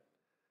Advent?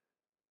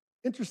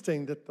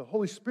 Interesting that the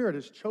Holy Spirit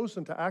has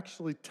chosen to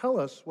actually tell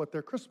us what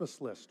their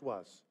Christmas list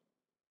was.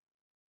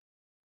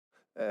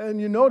 And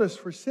you notice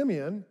for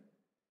Simeon,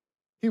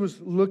 he was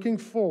looking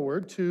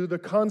forward to the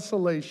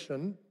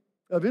consolation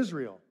of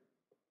Israel.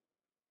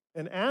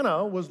 And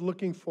Anna was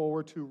looking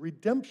forward to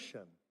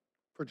redemption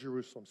for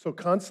Jerusalem. So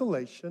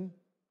consolation,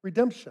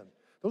 redemption.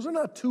 Those are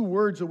not 2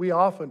 words that we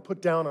often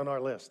put down on our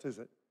list, is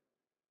it?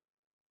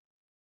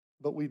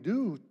 But we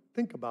do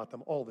think about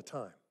them all the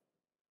time.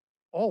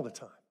 All the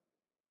time.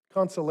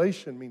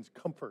 Consolation means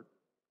comfort.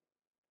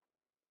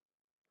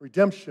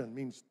 Redemption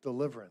means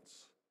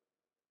deliverance.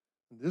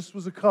 And this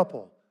was a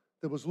couple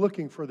that was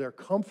looking for their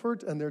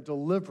comfort and their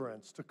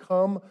deliverance to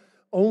come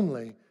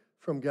only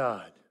from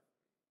God.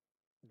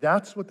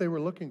 That's what they were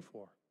looking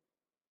for.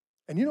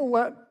 And you know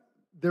what?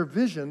 Their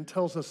vision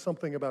tells us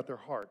something about their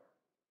heart.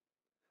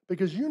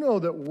 Because you know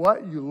that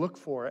what you look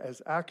for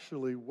is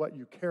actually what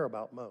you care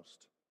about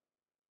most.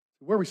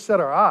 Where we set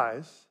our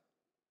eyes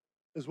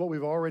is what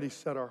we've already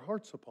set our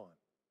hearts upon.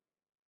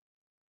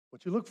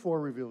 What you look for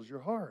reveals your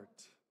heart.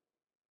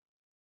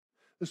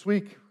 This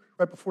week,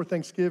 right before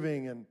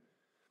Thanksgiving, and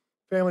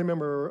family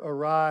member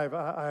arrived,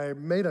 I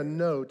made a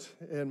note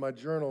in my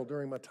journal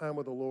during my time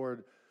with the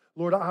Lord.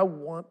 Lord, I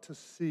want to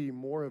see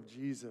more of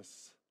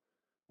Jesus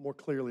more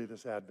clearly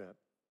this Advent.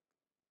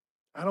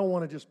 I don't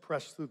want to just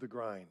press through the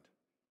grind.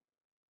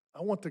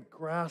 I want to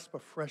grasp a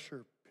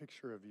fresher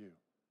picture of you.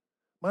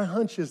 My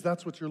hunch is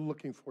that's what you're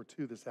looking for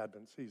too this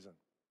Advent season.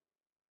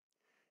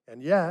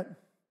 And yet,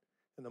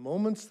 in the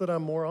moments that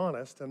I'm more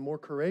honest and more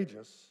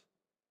courageous,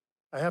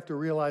 I have to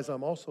realize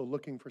I'm also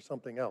looking for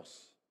something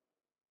else.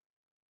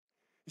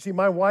 You see,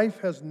 my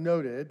wife has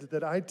noted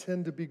that I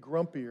tend to be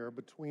grumpier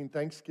between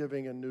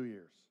Thanksgiving and New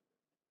Year's.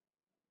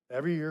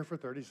 Every year for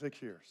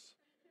 36 years.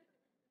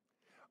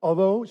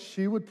 Although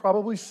she would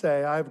probably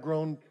say I've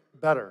grown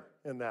better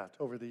in that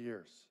over the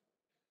years.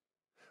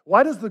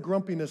 Why does the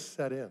grumpiness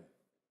set in?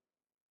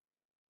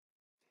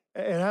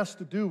 It has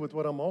to do with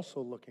what I'm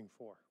also looking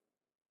for.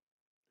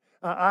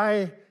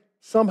 I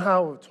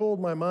somehow have told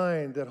my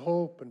mind that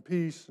hope and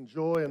peace and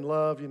joy and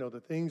love, the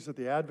things that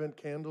the Advent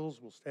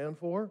candles will stand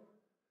for,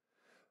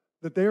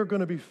 that they are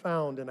going to be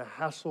found in a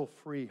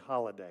hassle-free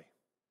holiday.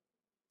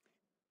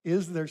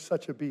 Is there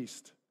such a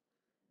beast?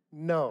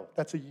 No,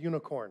 that's a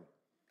unicorn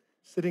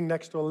sitting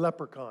next to a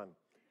leprechaun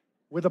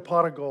with a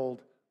pot of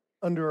gold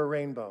under a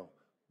rainbow.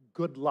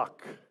 Good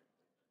luck.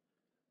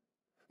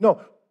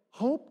 No,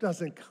 hope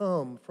doesn't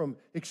come from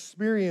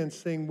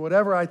experiencing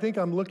whatever I think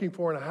I'm looking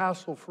for in a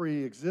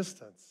hassle-free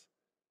existence.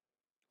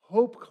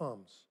 Hope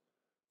comes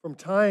from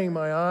tying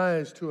my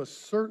eyes to a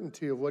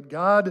certainty of what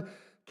God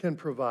can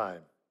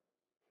provide.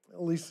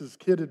 Lisa's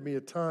kidded me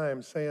at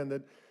times, saying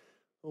that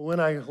when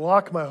I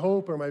lock my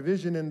hope or my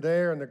vision in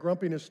there and the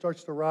grumpiness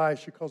starts to rise,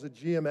 she calls it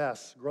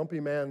GMS, Grumpy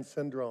Man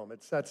Syndrome.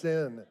 It sets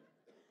in.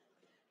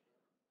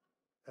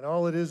 And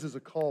all it is a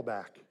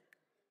callback.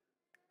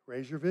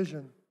 Raise your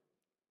vision.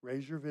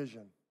 Raise your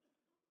vision.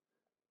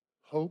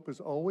 Hope is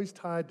always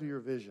tied to your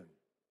vision.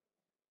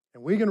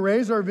 And we can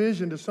raise our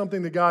vision to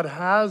something that God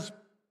has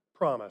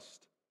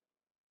promised.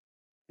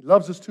 He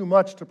loves us too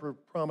much to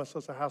promise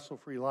us a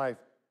hassle-free life.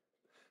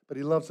 But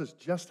He loves us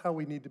just how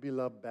we need to be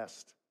loved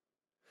best.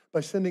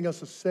 By sending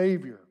us a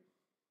Savior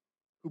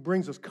who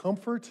brings us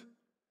comfort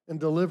and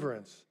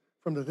deliverance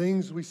from the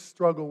things we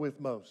struggle with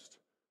most,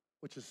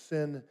 which is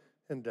sin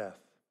and death.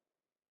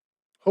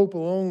 Hope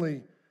will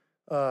only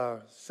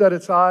set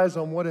its eyes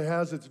on what it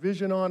has its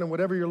vision on, and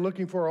whatever you're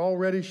looking for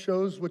already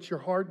shows what your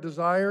heart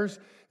desires.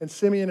 And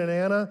Simeon and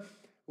Anna,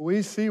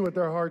 we see what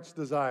their hearts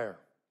desire.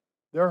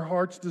 Their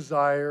hearts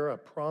desire a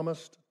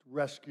promised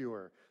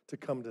rescuer to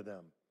come to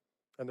them.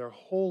 And their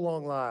whole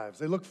long lives,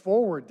 they look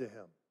forward to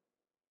Him.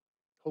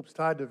 Hope's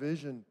tied to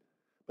vision,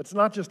 but it's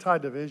not just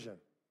tied to vision.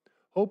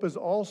 Hope is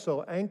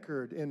also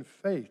anchored in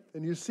faith.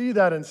 And you see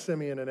that in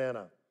Simeon and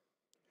Anna.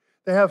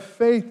 They have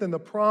faith in the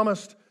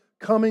promised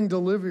coming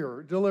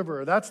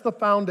deliverer. That's the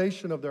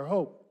foundation of their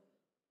hope.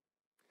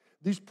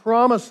 These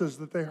promises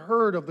that they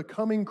heard of the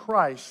coming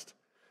Christ,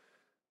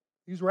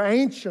 these were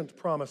ancient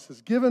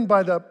promises given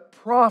by the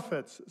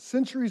prophets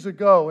centuries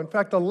ago. In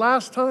fact, the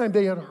last time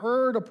they had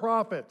heard a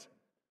prophet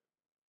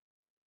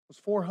was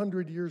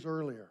 400 years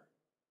earlier.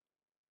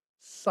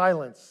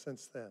 Silence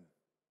since then.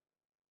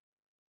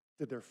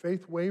 Did their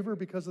faith waver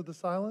because of the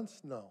silence?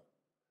 No.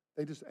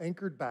 They just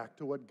anchored back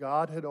to what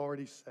God had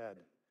already said.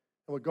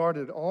 And what God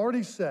had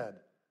already said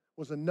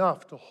was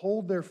enough to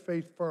hold their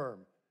faith firm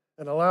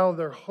and allow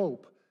their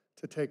hope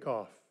to take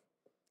off.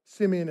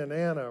 Simeon and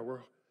Anna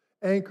were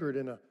anchored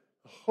in a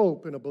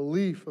hope and a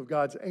belief of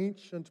God's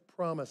ancient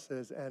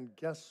promises. And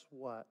guess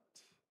what?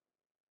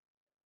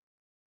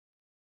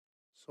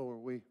 So are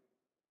we.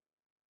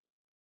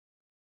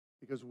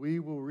 Because we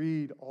will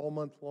read all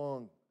month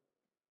long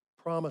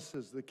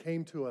promises that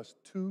came to us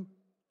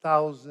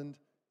 2,000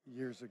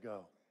 years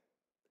ago.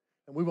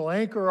 And we will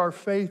anchor our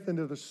faith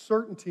into the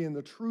certainty and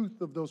the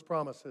truth of those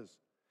promises.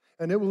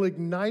 And it will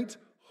ignite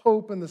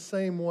hope in the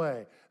same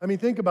way. I mean,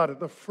 think about it.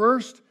 The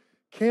first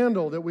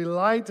candle that we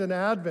light in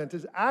Advent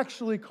is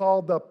actually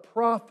called the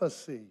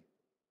prophecy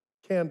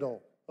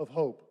candle of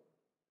hope.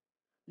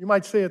 You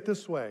might say it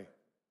this way: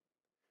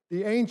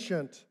 the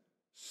ancient,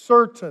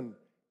 certain,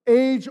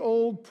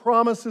 age-old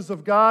promises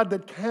of God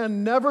that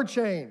can never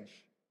change.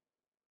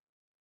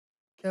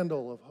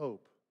 Candle of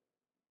hope.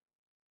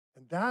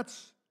 And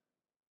that's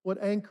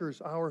what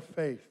anchors our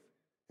faith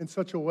in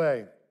such a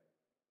way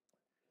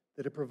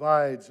that it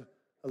provides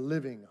a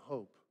living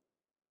hope.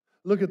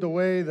 Look at the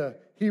way the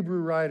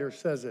Hebrew writer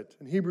says it.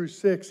 In Hebrews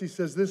 6, he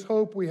says, "This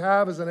hope we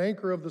have is an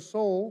anchor of the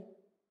soul,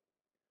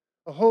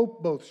 a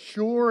hope both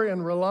sure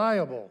and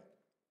reliable,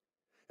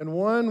 and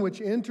one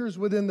which enters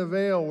within the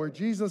veil where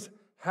Jesus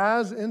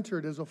has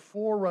entered as a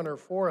forerunner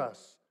for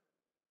us.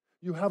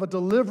 You have a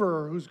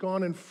deliverer who's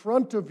gone in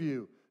front of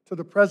you to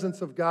the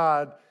presence of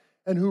God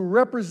and who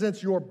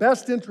represents your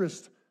best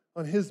interest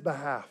on His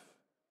behalf.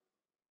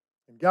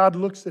 And God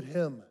looks at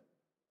Him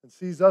and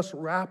sees us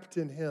wrapped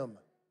in Him.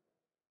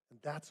 And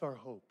that's our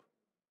hope,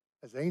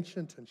 as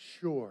ancient and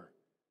sure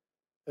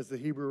as the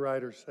Hebrew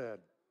writer said.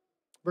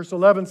 Verse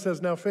 11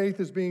 says, "Now faith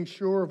is being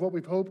sure of what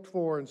we've hoped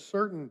for and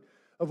certain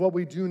of what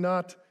we do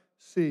not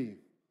see."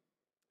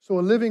 So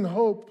a living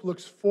hope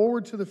looks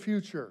forward to the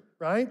future,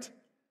 right?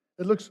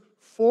 It looks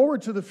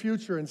forward to the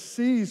future and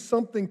sees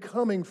something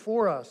coming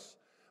for us.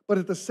 But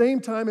at the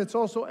same time, it's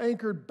also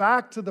anchored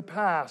back to the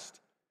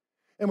past.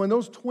 And when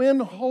those twin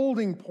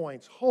holding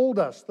points hold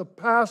us, the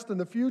past and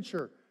the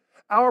future,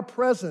 our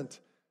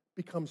present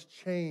becomes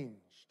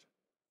changed.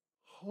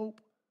 Hope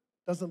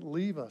doesn't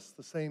leave us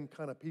the same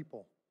kind of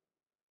people.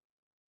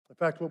 In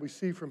fact, what we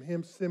see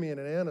from Simeon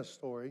and Anna's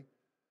story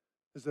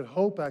is that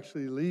hope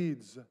actually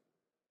leads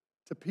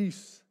to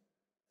peace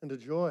and to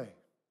joy.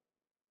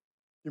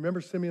 You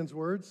remember Simeon's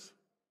words?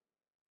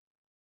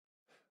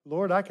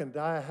 "Lord, I can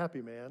die a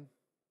happy man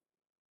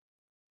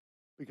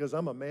because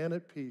I'm a man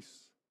at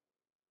peace.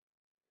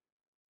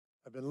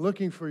 I've been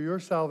looking for your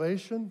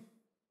salvation,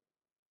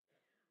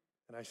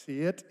 and I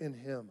see it in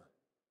Him.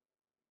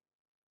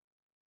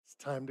 It's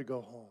time to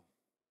go home.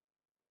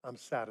 I'm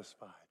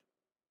satisfied."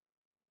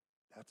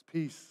 That's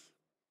peace.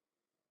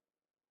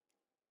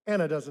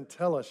 Anna doesn't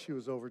tell us she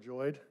was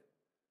overjoyed,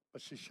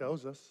 but she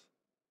shows us.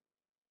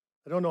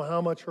 I don't know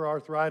how much her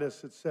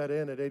arthritis had set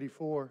in at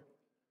 84.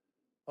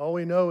 All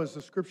we know is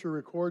the scripture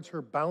records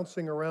her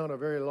bouncing around a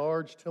very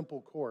large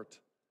temple court,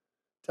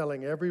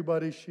 telling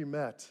everybody she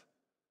met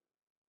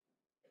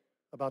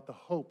about the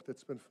hope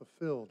that's been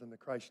fulfilled in the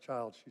Christ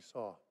child she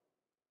saw.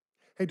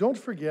 Hey, don't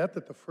forget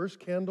that the first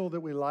candle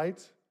that we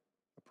light,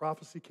 the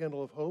prophecy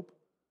candle of hope,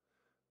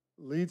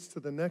 leads to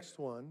the next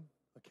one,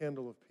 a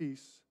candle of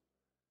peace,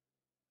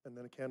 and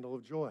then a candle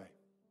of joy.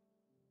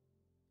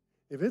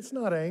 if it's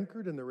not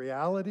anchored in the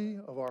reality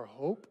of our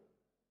hope,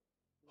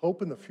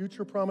 hope in the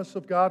future promise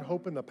of God,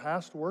 hope in the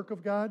past work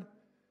of God,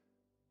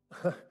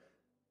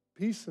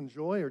 peace and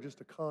joy are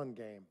just a con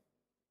game.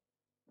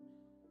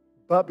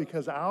 But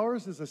because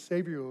ours is a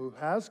Savior who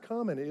has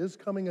come and is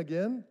coming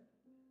again,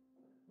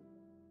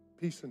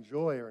 peace and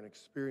joy are an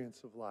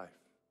experience of life.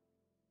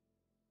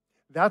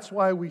 That's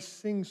why we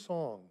sing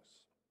songs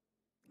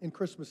in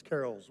Christmas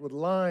carols with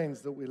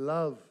lines that we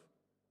love.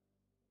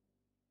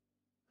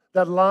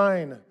 That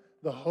line,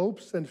 the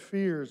hopes and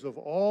fears of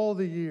all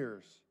the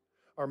years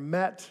are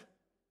met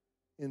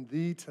in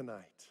Thee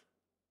tonight.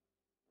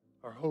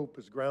 Our hope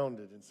is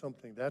grounded in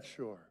something that's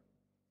sure.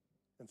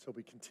 And so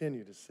we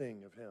continue to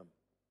sing of Him.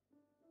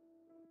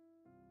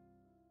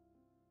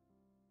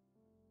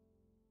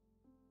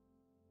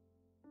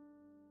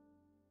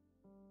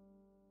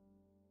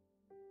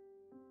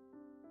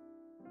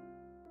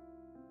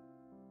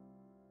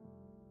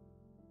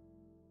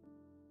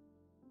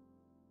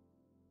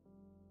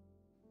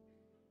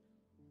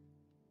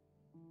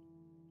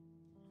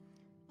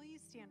 Will you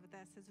stand with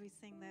us as we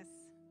sing this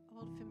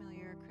old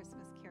familiar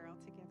Christmas carol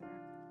together?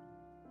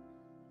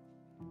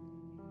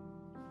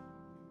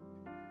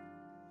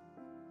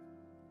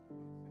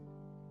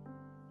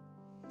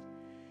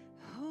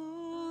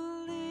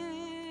 Oh,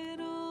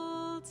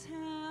 little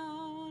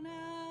town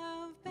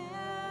of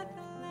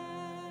Bethlehem,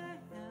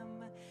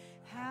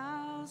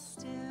 how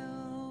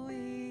still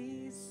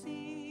we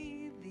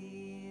see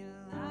thee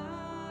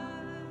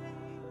lie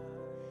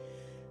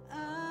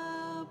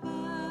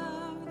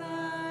above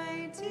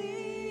thy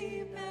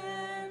deep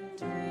and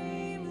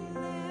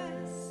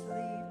dreamless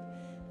sleep.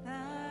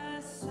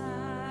 The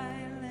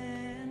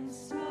silent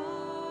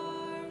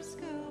stars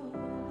go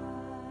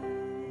by,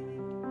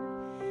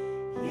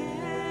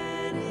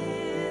 yet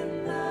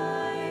in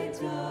thy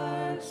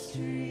dark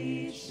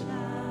street shineth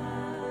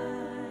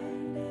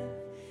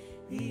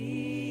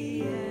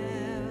the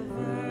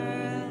everlasting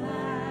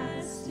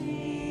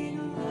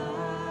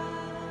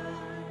light.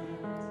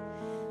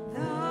 The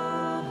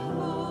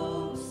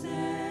hopes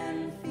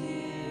and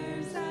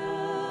fears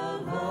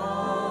of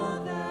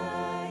all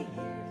thy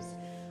years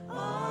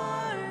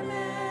are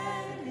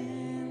met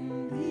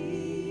in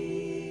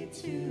thee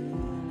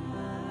tonight.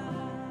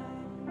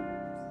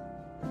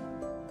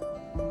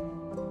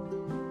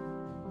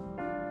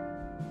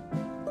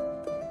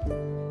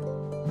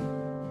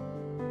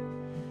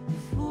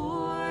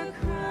 For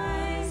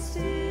Christ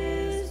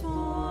is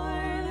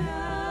born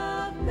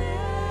of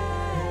Mary,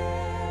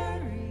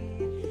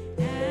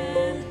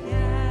 and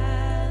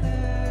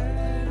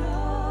gathered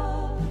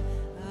all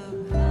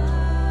above.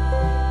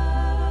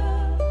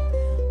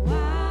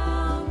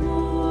 While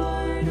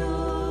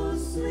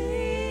mortals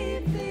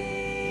sleep,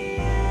 the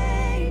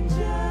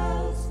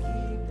angels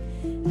keep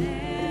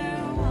their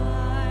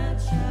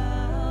watch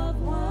of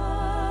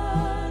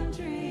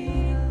wondering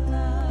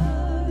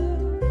love.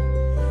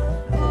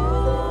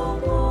 Oh,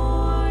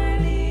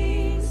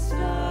 morning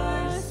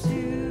stars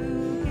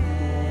together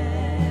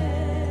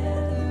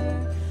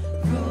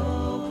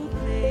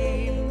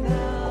proclaim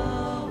the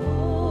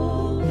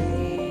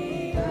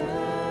holy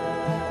earth,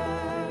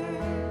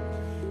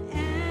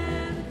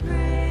 and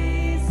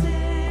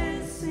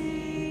praises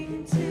sing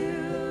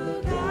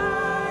to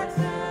God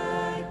the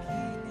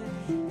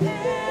King,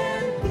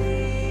 and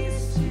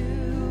peace to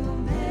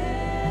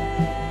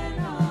men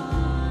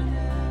on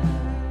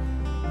earth.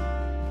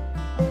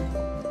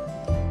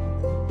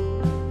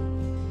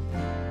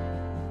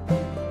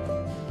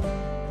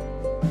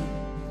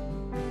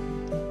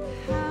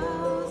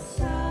 How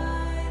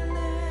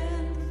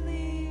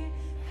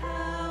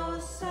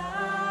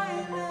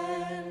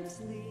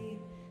silently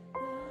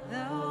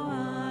the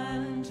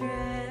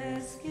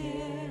wondrous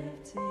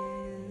gift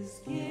is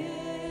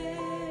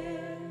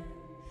given.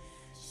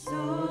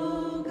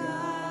 So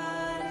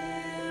God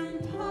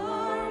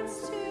imparts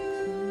to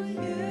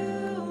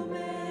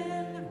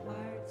human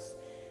hearts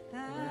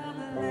the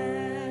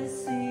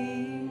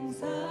blessings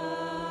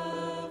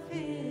of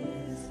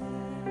His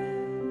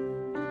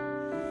hand.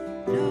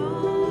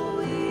 No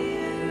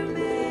ear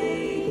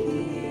may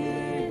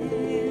hear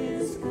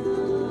His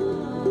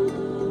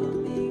coming,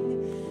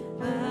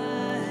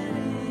 but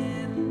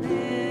in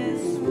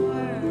this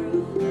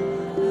world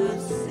of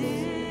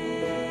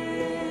sin,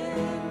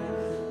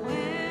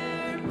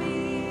 where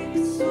meek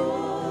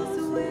souls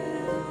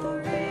will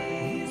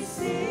receive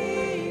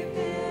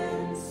Him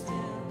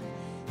still,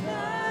 the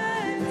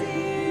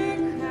dear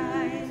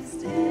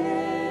Christ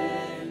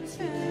enters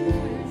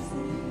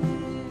in.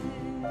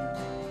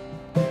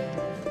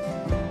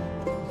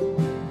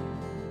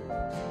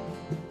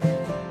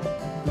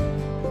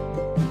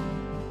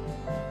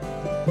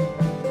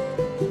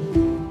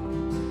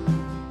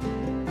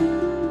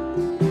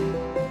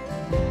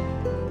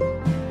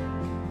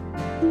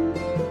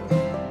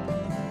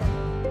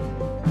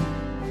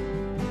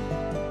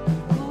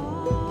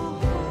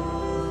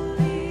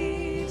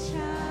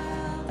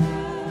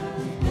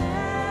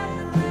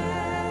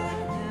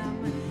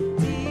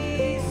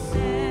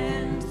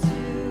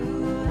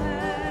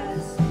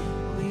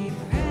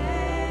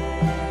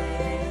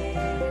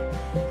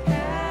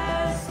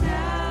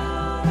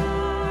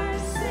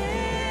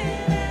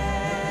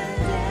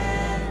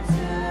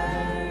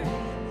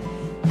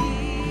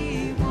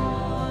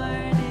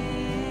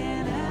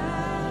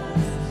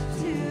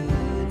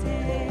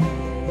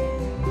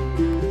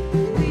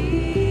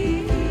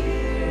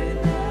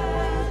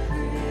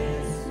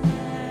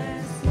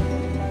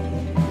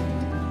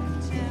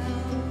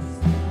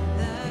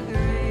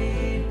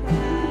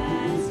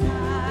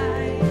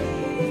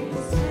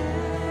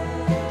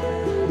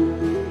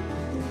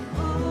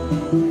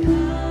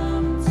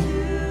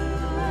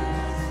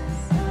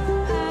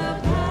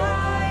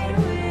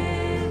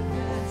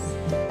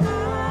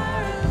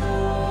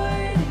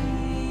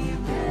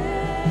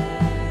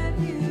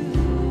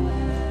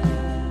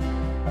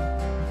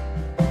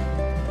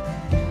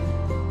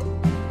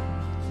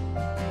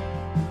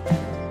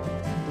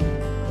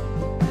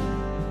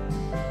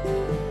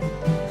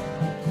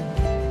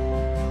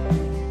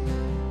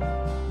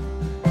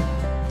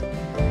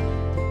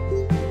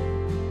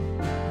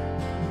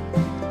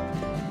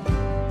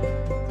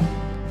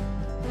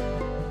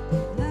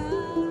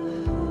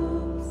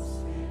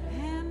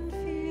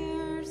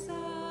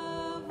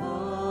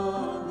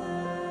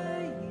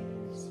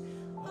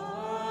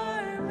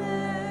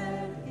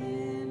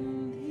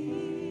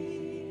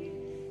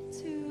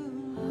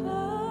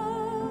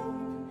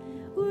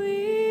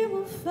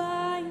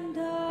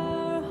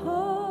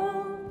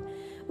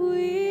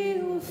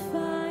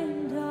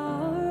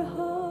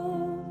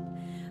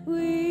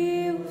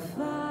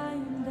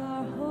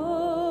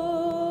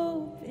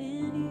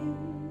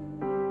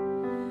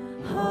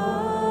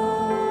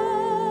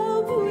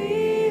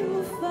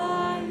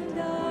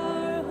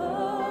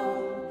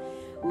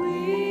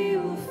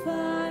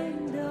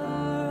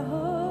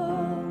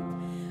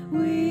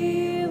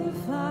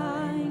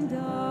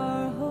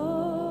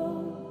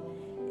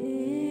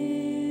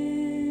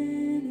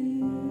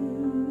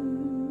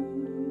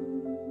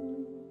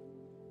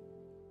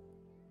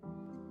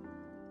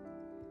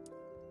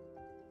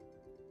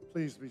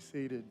 Please be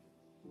seated.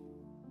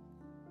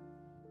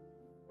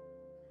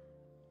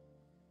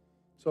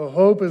 So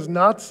hope is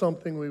not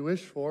something we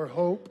wish for.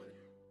 Hope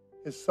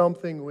is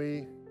something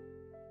we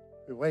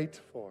wait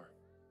for.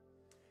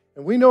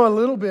 And we know a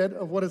little bit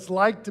of what it's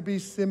like to be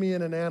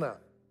Simeon and Anna.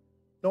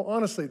 No,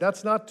 honestly,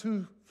 that's not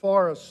too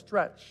far a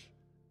stretch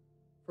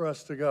for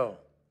us to go.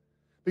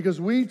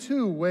 Because we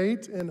too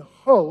wait in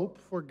hope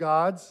for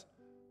God's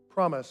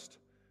promised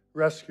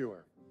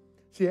rescuer.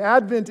 See,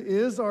 Advent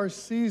is our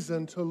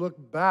season to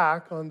look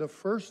back on the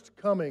first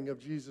coming of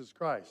Jesus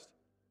Christ.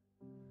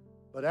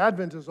 But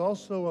Advent is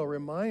also a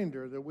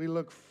reminder that we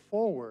look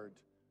forward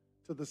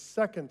to the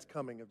second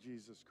coming of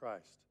Jesus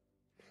Christ.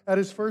 At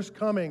his first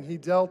coming, he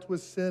dealt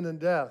with sin and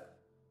death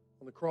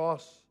on the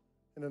cross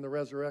and in the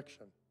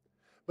resurrection.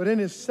 But in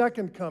his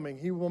second coming,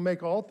 he will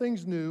make all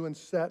things new and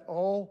set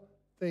all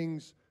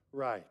things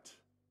right.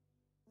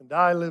 And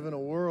I live in a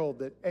world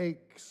that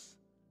aches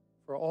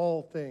for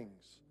all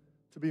things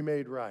to be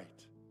made right.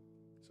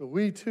 So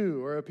we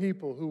too are a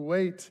people who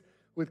wait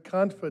with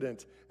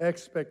confident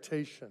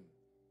expectation.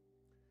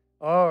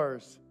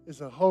 Ours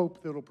is a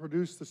hope that will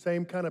produce the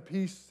same kind of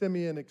peace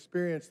Simeon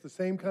experienced, the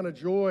same kind of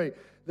joy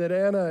that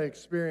Anna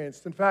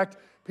experienced. In fact,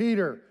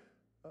 Peter,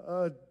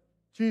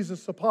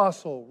 Jesus'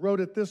 apostle, wrote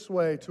it this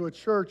way to a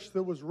church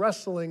that was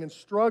wrestling and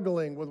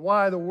struggling with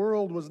why the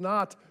world was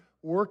not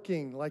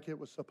working like it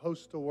was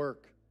supposed to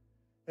work.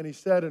 And he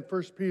said in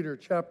 1 Peter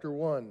chapter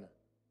 1,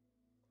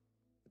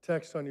 the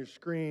text on your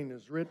screen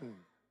is written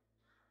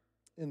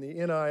in the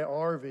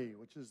NIRV,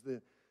 which is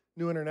the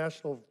New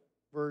International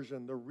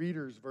Version, the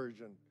Reader's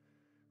Version,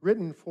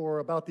 written for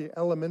about the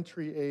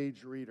elementary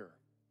age reader.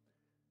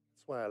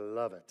 That's why I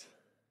love it.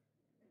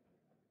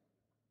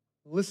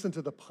 Listen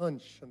to the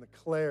punch and the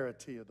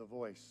clarity of the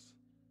voice.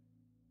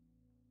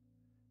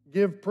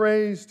 Give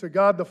praise to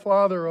God the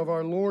Father of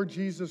our Lord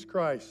Jesus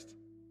Christ.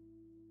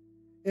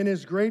 In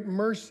his great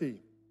mercy,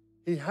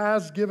 he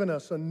has given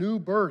us a new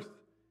birth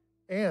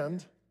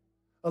and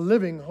a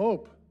living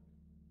hope.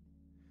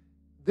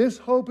 This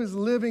hope is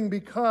living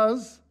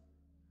because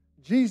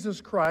Jesus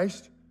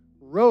Christ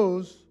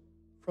rose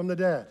from the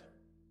dead.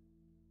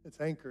 It's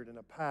anchored in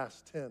a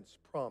past tense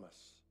promise.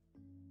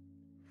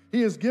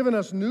 He has given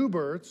us new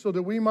birth so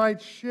that we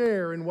might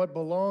share in what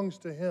belongs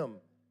to him.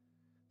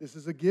 This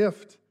is a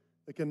gift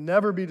that can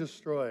never be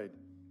destroyed.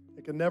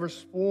 It can never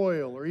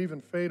spoil or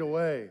even fade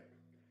away.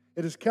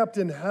 It is kept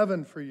in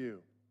heaven for you.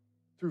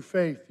 Through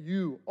faith,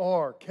 you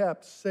are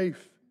kept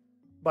safe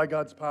by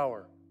God's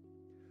power.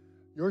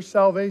 Your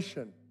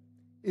salvation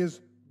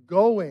is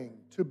going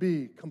to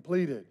be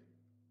completed.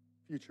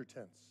 Future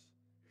tense.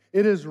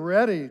 It is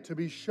ready to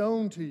be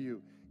shown to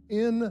you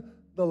in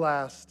the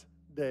last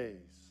days.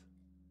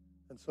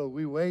 And so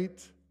we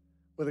wait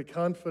with a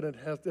confident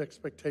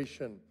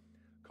expectation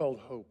called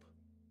hope.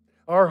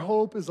 Our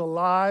hope is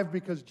alive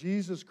because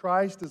Jesus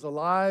Christ is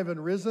alive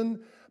and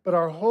risen, but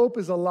our hope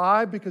is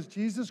alive because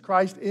Jesus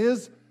Christ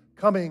is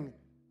coming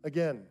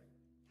again.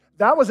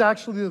 That was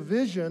actually the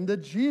vision that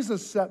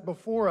Jesus set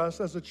before us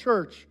as a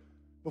church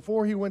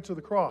before he went to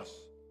the cross.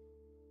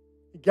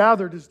 He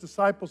gathered his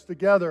disciples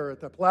together at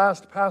the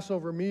last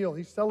Passover meal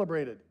he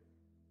celebrated.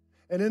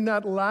 And in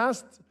that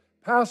last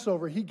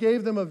Passover, he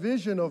gave them a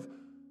vision of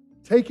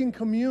taking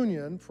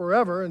communion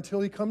forever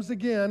until he comes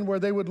again, where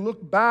they would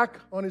look back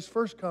on his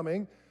first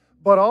coming,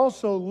 but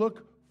also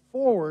look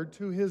forward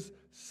to his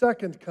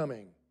second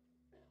coming.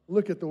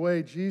 Look at the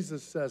way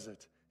Jesus says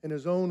it in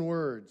his own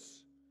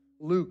words.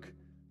 Luke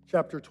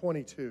chapter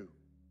 22.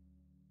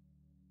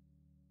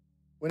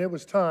 When it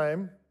was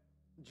time,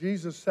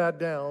 Jesus sat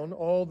down,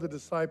 all the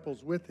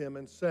disciples with him,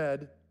 and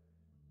said,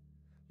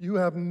 "You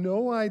have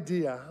no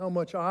idea how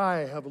much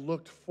I have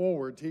looked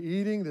forward to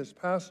eating this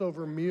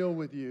Passover meal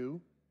with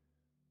you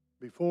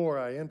before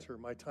I enter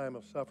my time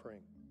of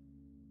suffering.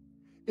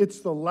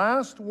 It's the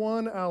last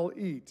one I'll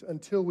eat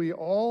until we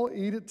all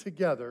eat it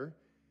together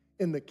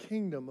in the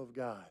kingdom of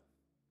God."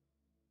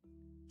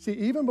 See,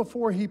 even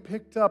before he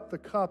picked up the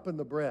cup and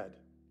the bread,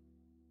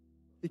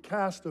 he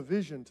cast a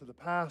vision to the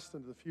past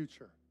and to the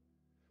future.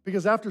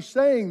 Because after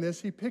saying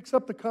this, he picks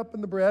up the cup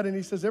and the bread and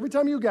he says, every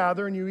time you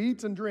gather and you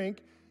eat and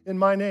drink in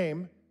my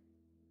name,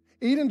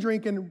 eat and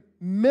drink in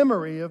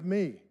memory of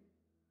me.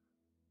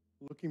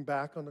 Looking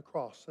back on the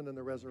cross and in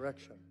the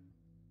resurrection,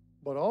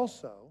 but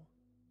also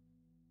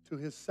to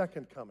his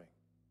second coming,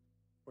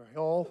 where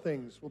all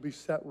things will be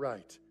set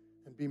right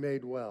and be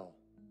made well.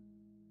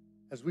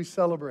 As we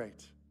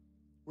celebrate,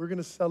 we're going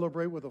to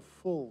celebrate with a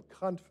full,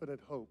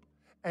 confident hope,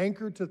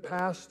 anchored to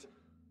past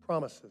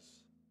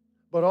promises,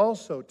 but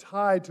also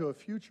tied to a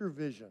future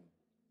vision.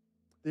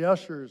 The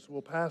ushers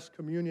will pass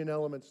communion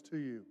elements to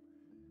you.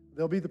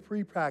 They'll be the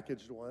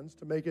prepackaged ones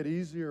to make it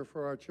easier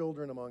for our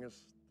children among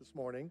us this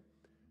morning.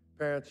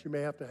 Parents, you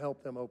may have to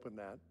help them open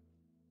that.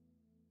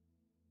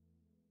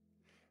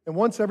 And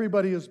once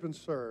everybody has been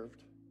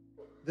served,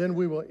 then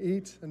we will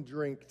eat and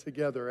drink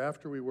together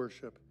after we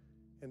worship,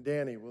 and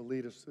Danny will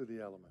lead us through the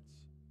elements.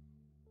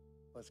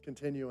 Let's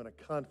continue in a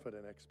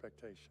confident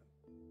expectation.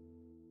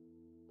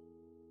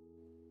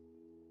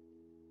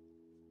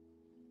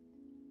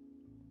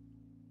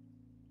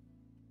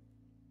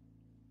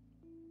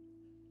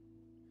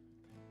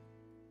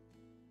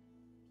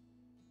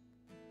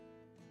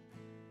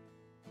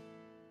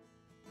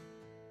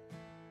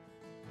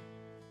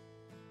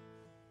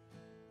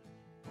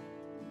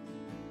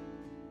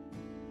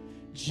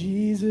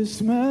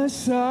 Jesus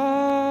Messiah,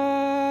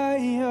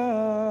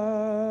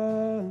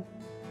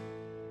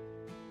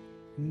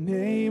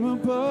 name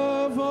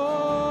above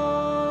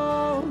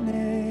all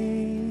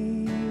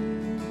names,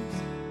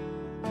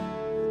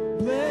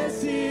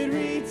 blessed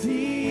Redeemer,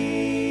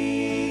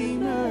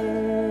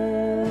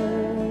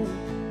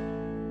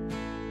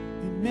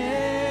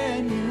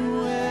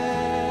 Emmanuel,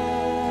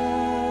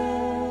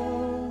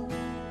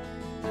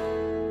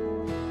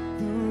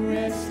 the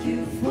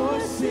rescue for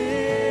sinners,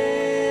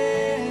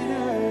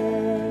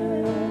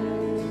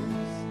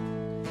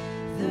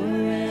 the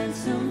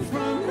ransom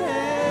from heaven,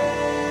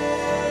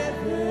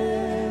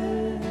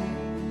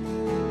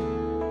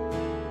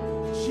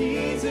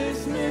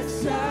 Jesus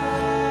Messiah,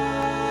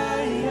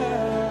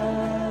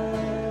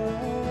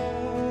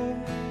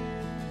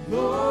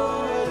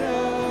 Lord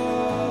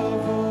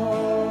of all.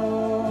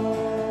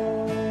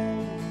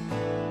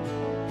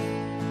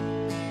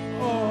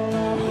 All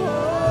our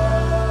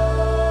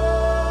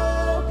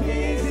hope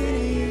is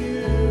in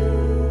you.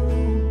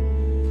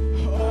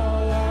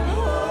 All our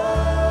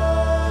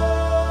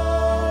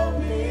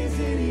hope is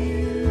in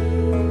you.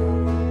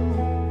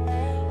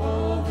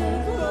 All the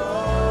glory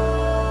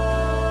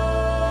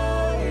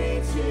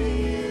to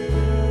you,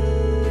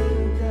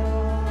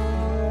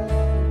 God.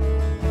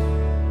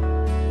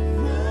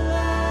 The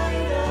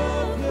light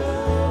of the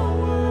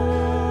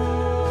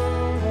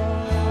world.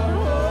 All our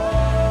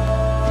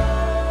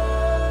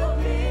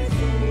hope is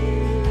in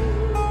you.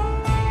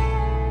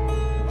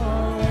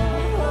 All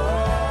our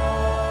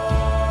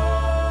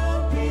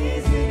hope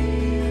is in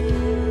you.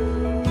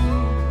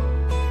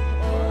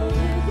 All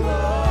the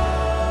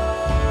glory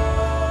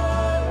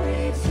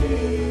to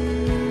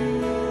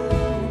you,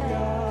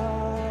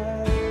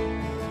 God.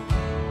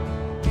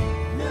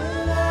 The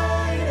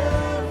light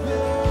of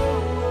the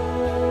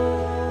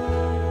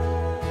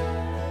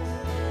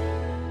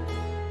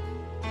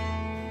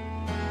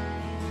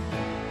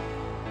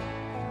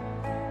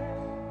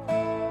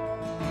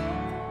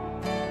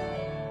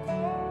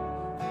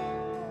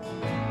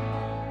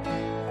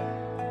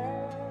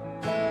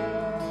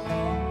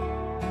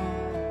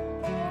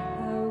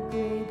How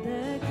great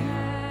the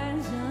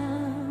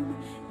chasm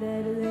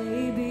that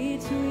lay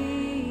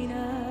between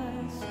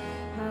us,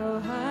 how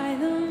high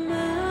the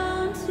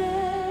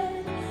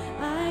mountain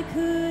I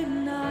could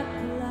not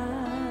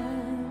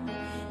climb.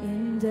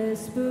 In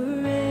desperation,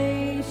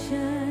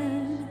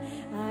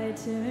 I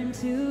turned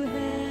to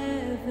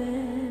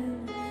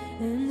heaven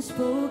and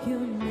spoke your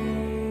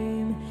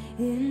name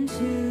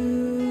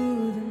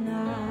into the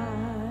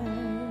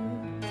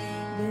night.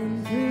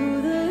 Then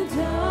through the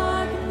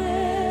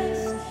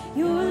darkness,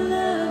 your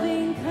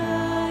loving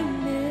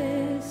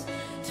kindness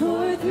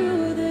tore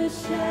through the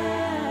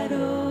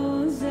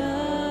shadows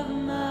of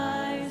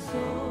my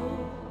soul.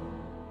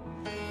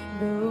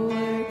 The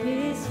work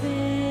is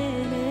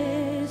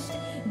finished,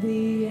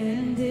 the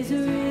end is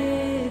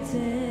written.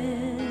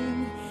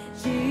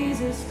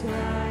 Jesus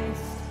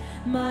Christ,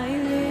 my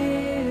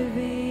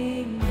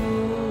living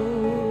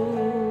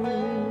hope.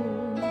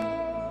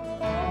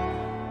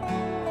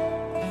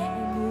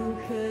 Who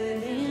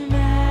could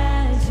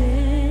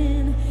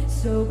imagine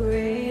so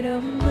great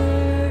a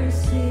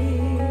mercy?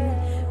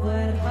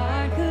 What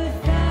heart could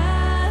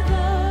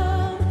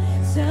fathom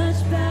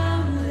such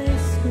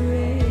boundless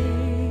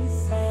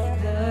grace?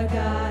 The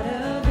God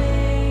of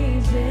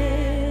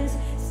ages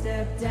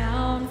stepped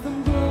down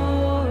from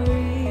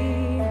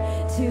glory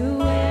to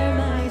wear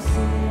my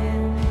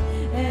sin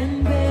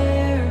and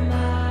bear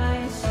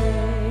my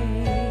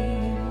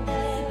shame.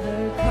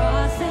 The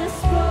cross has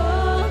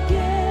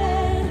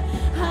spoken,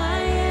 I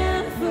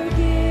am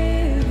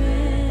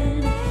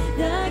forgiven.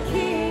 The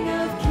King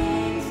of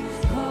Kings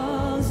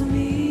calls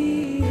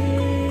me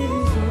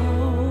his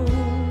own.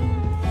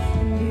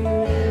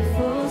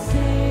 Beautiful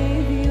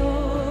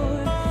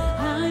Savior,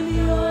 I'm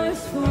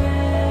yours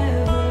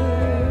forever.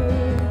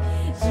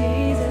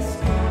 Jesus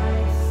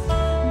Christ,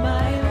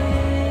 my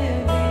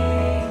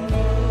living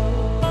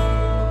hope.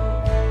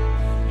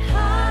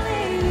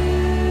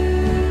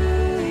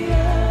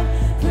 Hallelujah,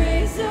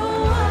 praise the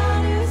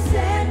one who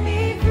set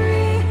me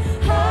free.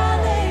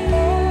 Hallelujah,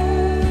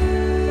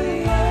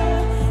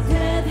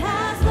 death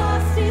has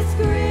lost its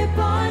grip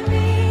on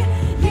me.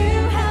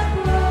 You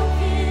have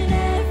broken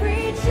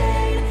every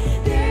chain.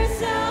 There's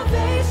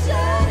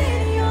salvation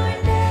in your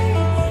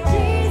name,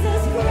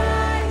 Jesus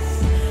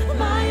Christ,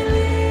 my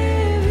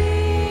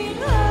living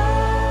hope.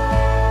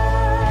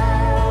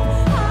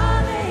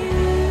 Hallelujah,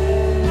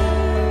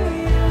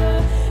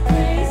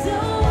 praise the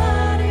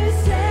one who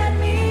set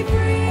me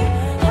free.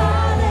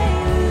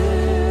 Hallelujah,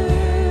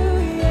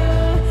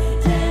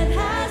 death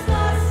has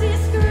lost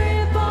its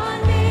grip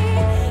on me.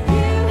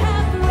 You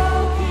have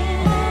broken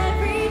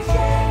every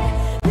chain.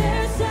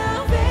 There's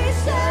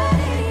salvation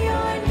in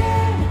your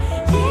name,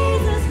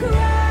 Jesus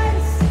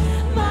Christ,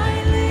 my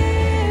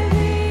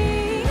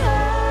living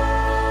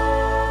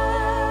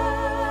hope.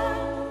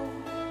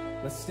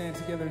 Let's stand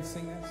together and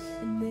sing this.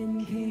 And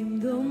then came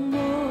the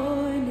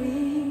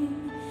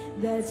morning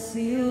that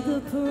sealed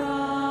the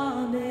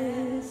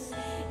promise.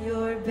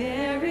 Your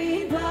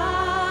buried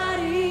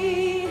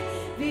body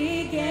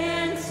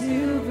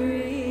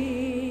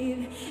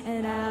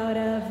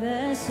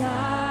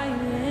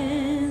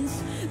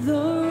silence the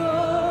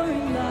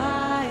roaring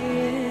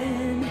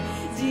lion,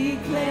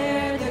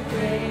 declare the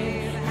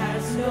grave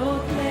has no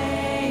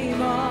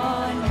claim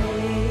on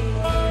me.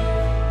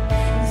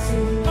 And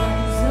soon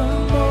comes the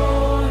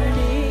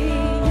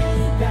morning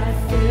that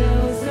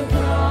fills the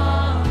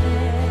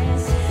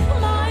promise.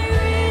 My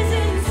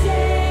risen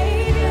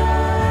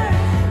Savior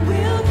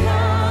will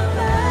come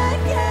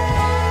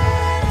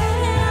again.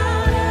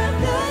 Out of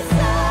the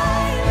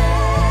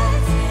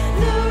silence,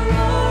 the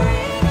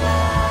roaring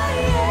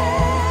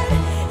lion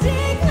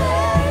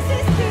declares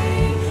his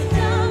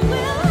kingdom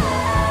will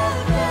have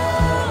no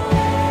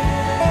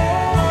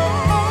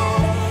end.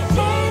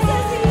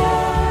 Jesus,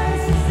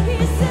 yours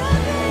is the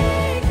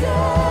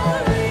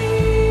victory.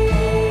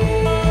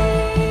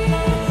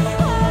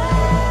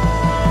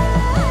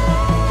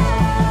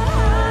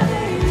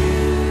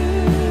 Hallelujah.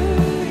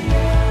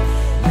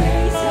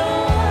 Praise the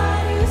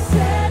one who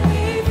set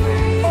me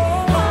free.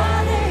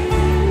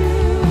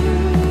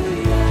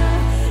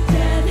 Hallelujah.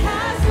 Death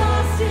has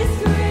lost its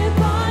grip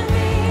on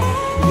me.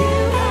 You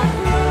have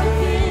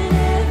broken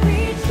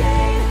every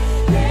chain.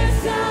 There's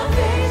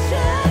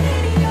salvation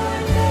in your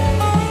name.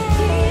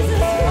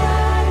 Jesus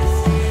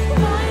Christ,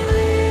 my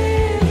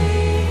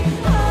living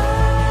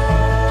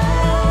hope.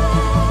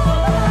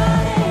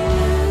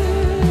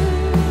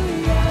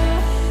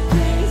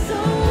 Praise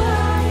the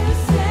one who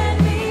set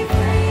me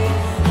free.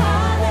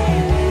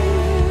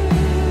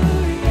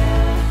 Hallelujah.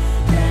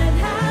 Death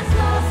has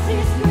lost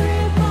its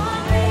grip on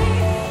me.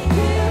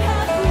 You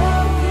have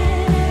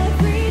broken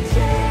every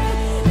chain.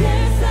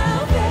 There's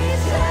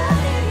salvation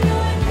in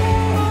your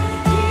name.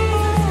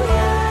 Jesus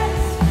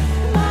Christ,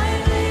 my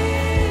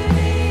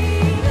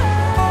living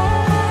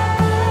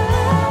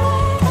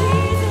hope.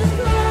 Jesus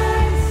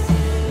Christ,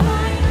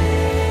 my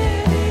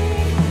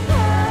living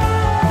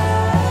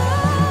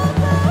hope.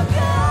 Oh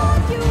God,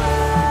 you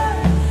are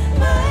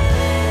my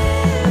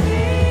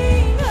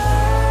living hope.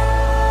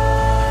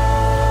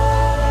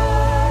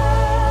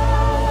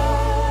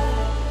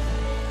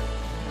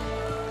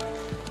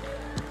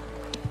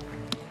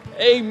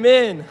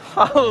 Amen.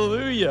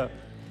 Hallelujah.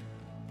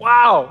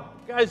 Wow.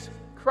 Guys,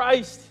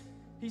 Christ,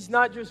 he's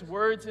not just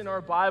words in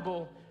our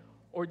Bible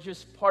or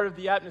just part of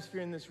the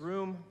atmosphere in this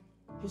room.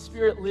 His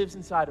Spirit lives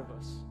inside of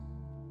us.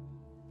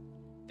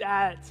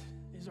 That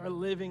is our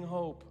living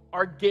hope,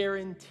 our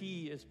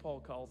guarantee, as Paul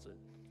calls it.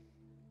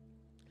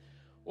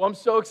 Well, I'm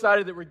so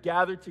excited that we're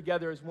gathered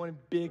together as one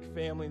big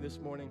family this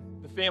morning,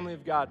 the family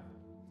of God.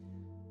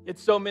 Yet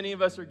so many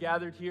of us are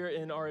gathered here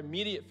in our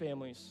immediate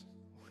families,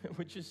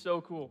 which is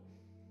so cool.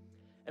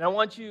 And I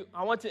want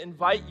to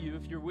invite you,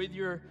 if you're with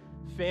your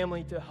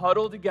family, to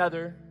huddle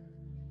together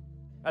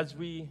as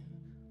we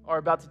are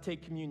about to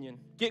take communion.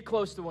 Get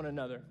close to one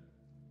another.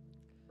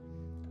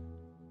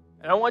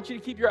 And I want you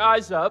to keep your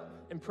eyes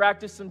up and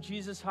practice some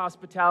Jesus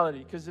hospitality,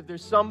 because if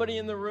there's somebody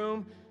in the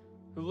room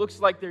who looks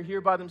like they're here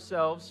by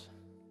themselves,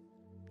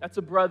 that's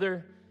a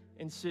brother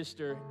and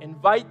sister.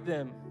 Invite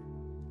them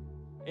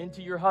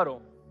into your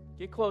huddle.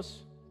 Get close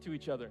to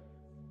each other.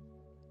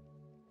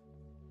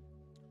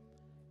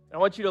 And I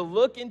want you to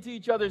look into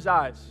each other's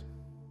eyes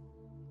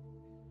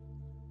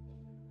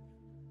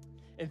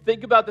and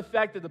think about the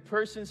fact that the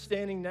person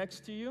standing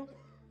next to you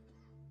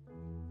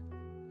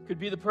could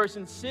be the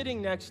person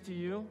sitting next to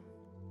you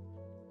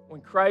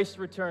when Christ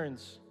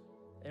returns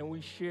and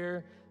we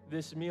share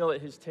this meal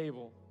at his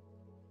table.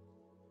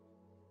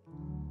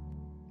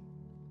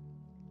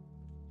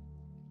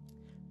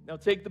 Now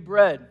take the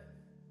bread,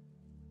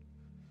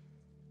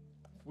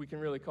 if we can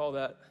really call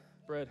that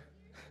bread.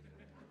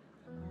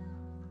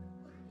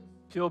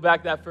 Peel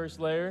back that first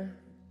layer.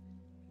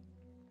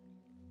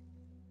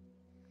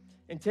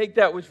 And take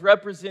that which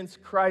represents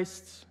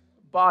Christ's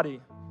body,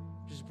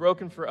 which is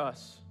broken for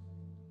us.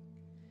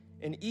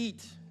 And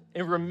eat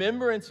in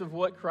remembrance of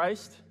what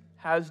Christ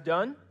has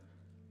done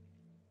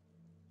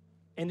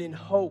and in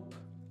hope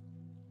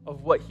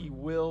of what he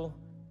will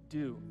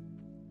do.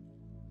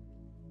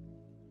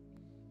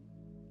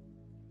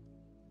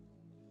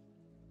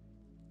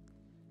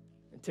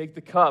 And take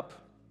the cup,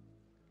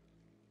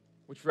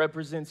 which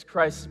represents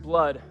Christ's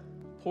blood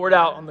poured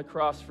out on the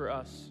cross for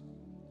us.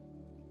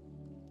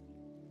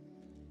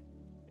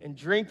 And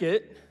drink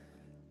it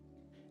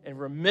in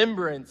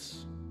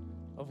remembrance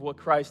of what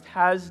Christ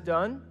has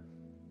done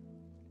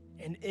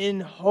and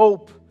in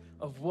hope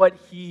of what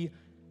he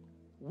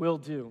will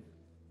do.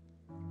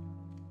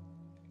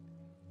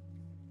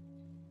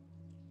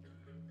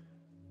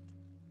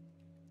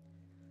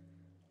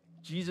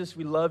 Jesus,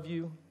 we love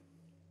you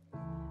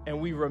and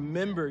we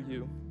remember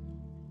you.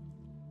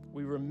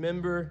 We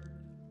remember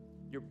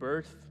your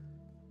birth,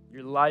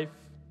 your life,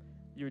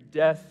 your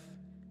death,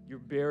 your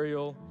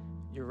burial,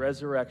 your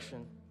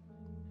resurrection.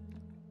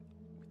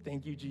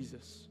 Thank you,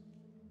 Jesus.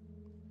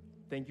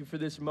 Thank you for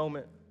this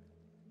moment.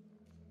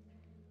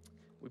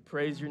 We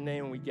praise your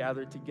name and we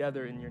gather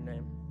together in your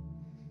name,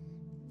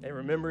 in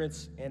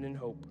remembrance and in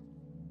hope.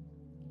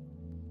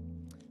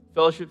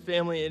 Fellowship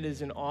family, it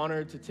is an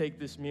honor to take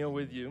this meal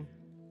with you.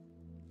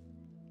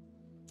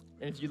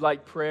 And if you'd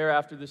like prayer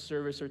after this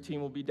service, our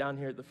team will be down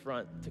here at the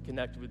front to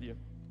connect with you.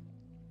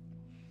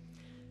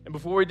 And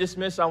before we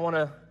dismiss, I want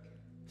to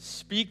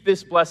speak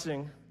this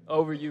blessing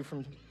over you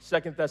from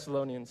 2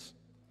 Thessalonians.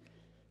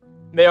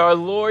 May our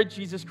Lord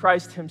Jesus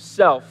Christ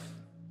himself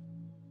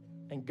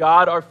and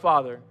God our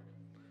Father,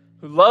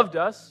 who loved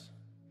us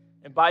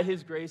and by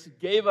his grace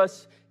gave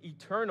us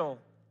eternal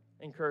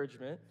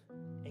encouragement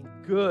and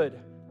good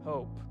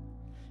hope,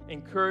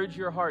 encourage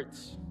your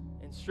hearts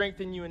and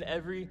strengthen you in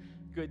every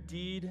good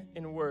deed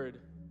and word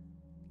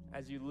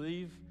as you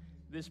leave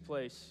this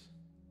place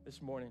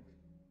this morning.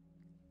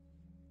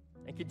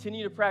 And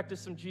continue to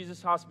practice some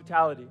Jesus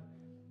hospitality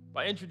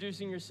by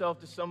introducing yourself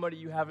to somebody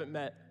you haven't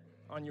met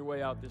on your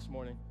way out this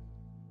morning.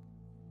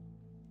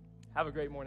 Have a great morning.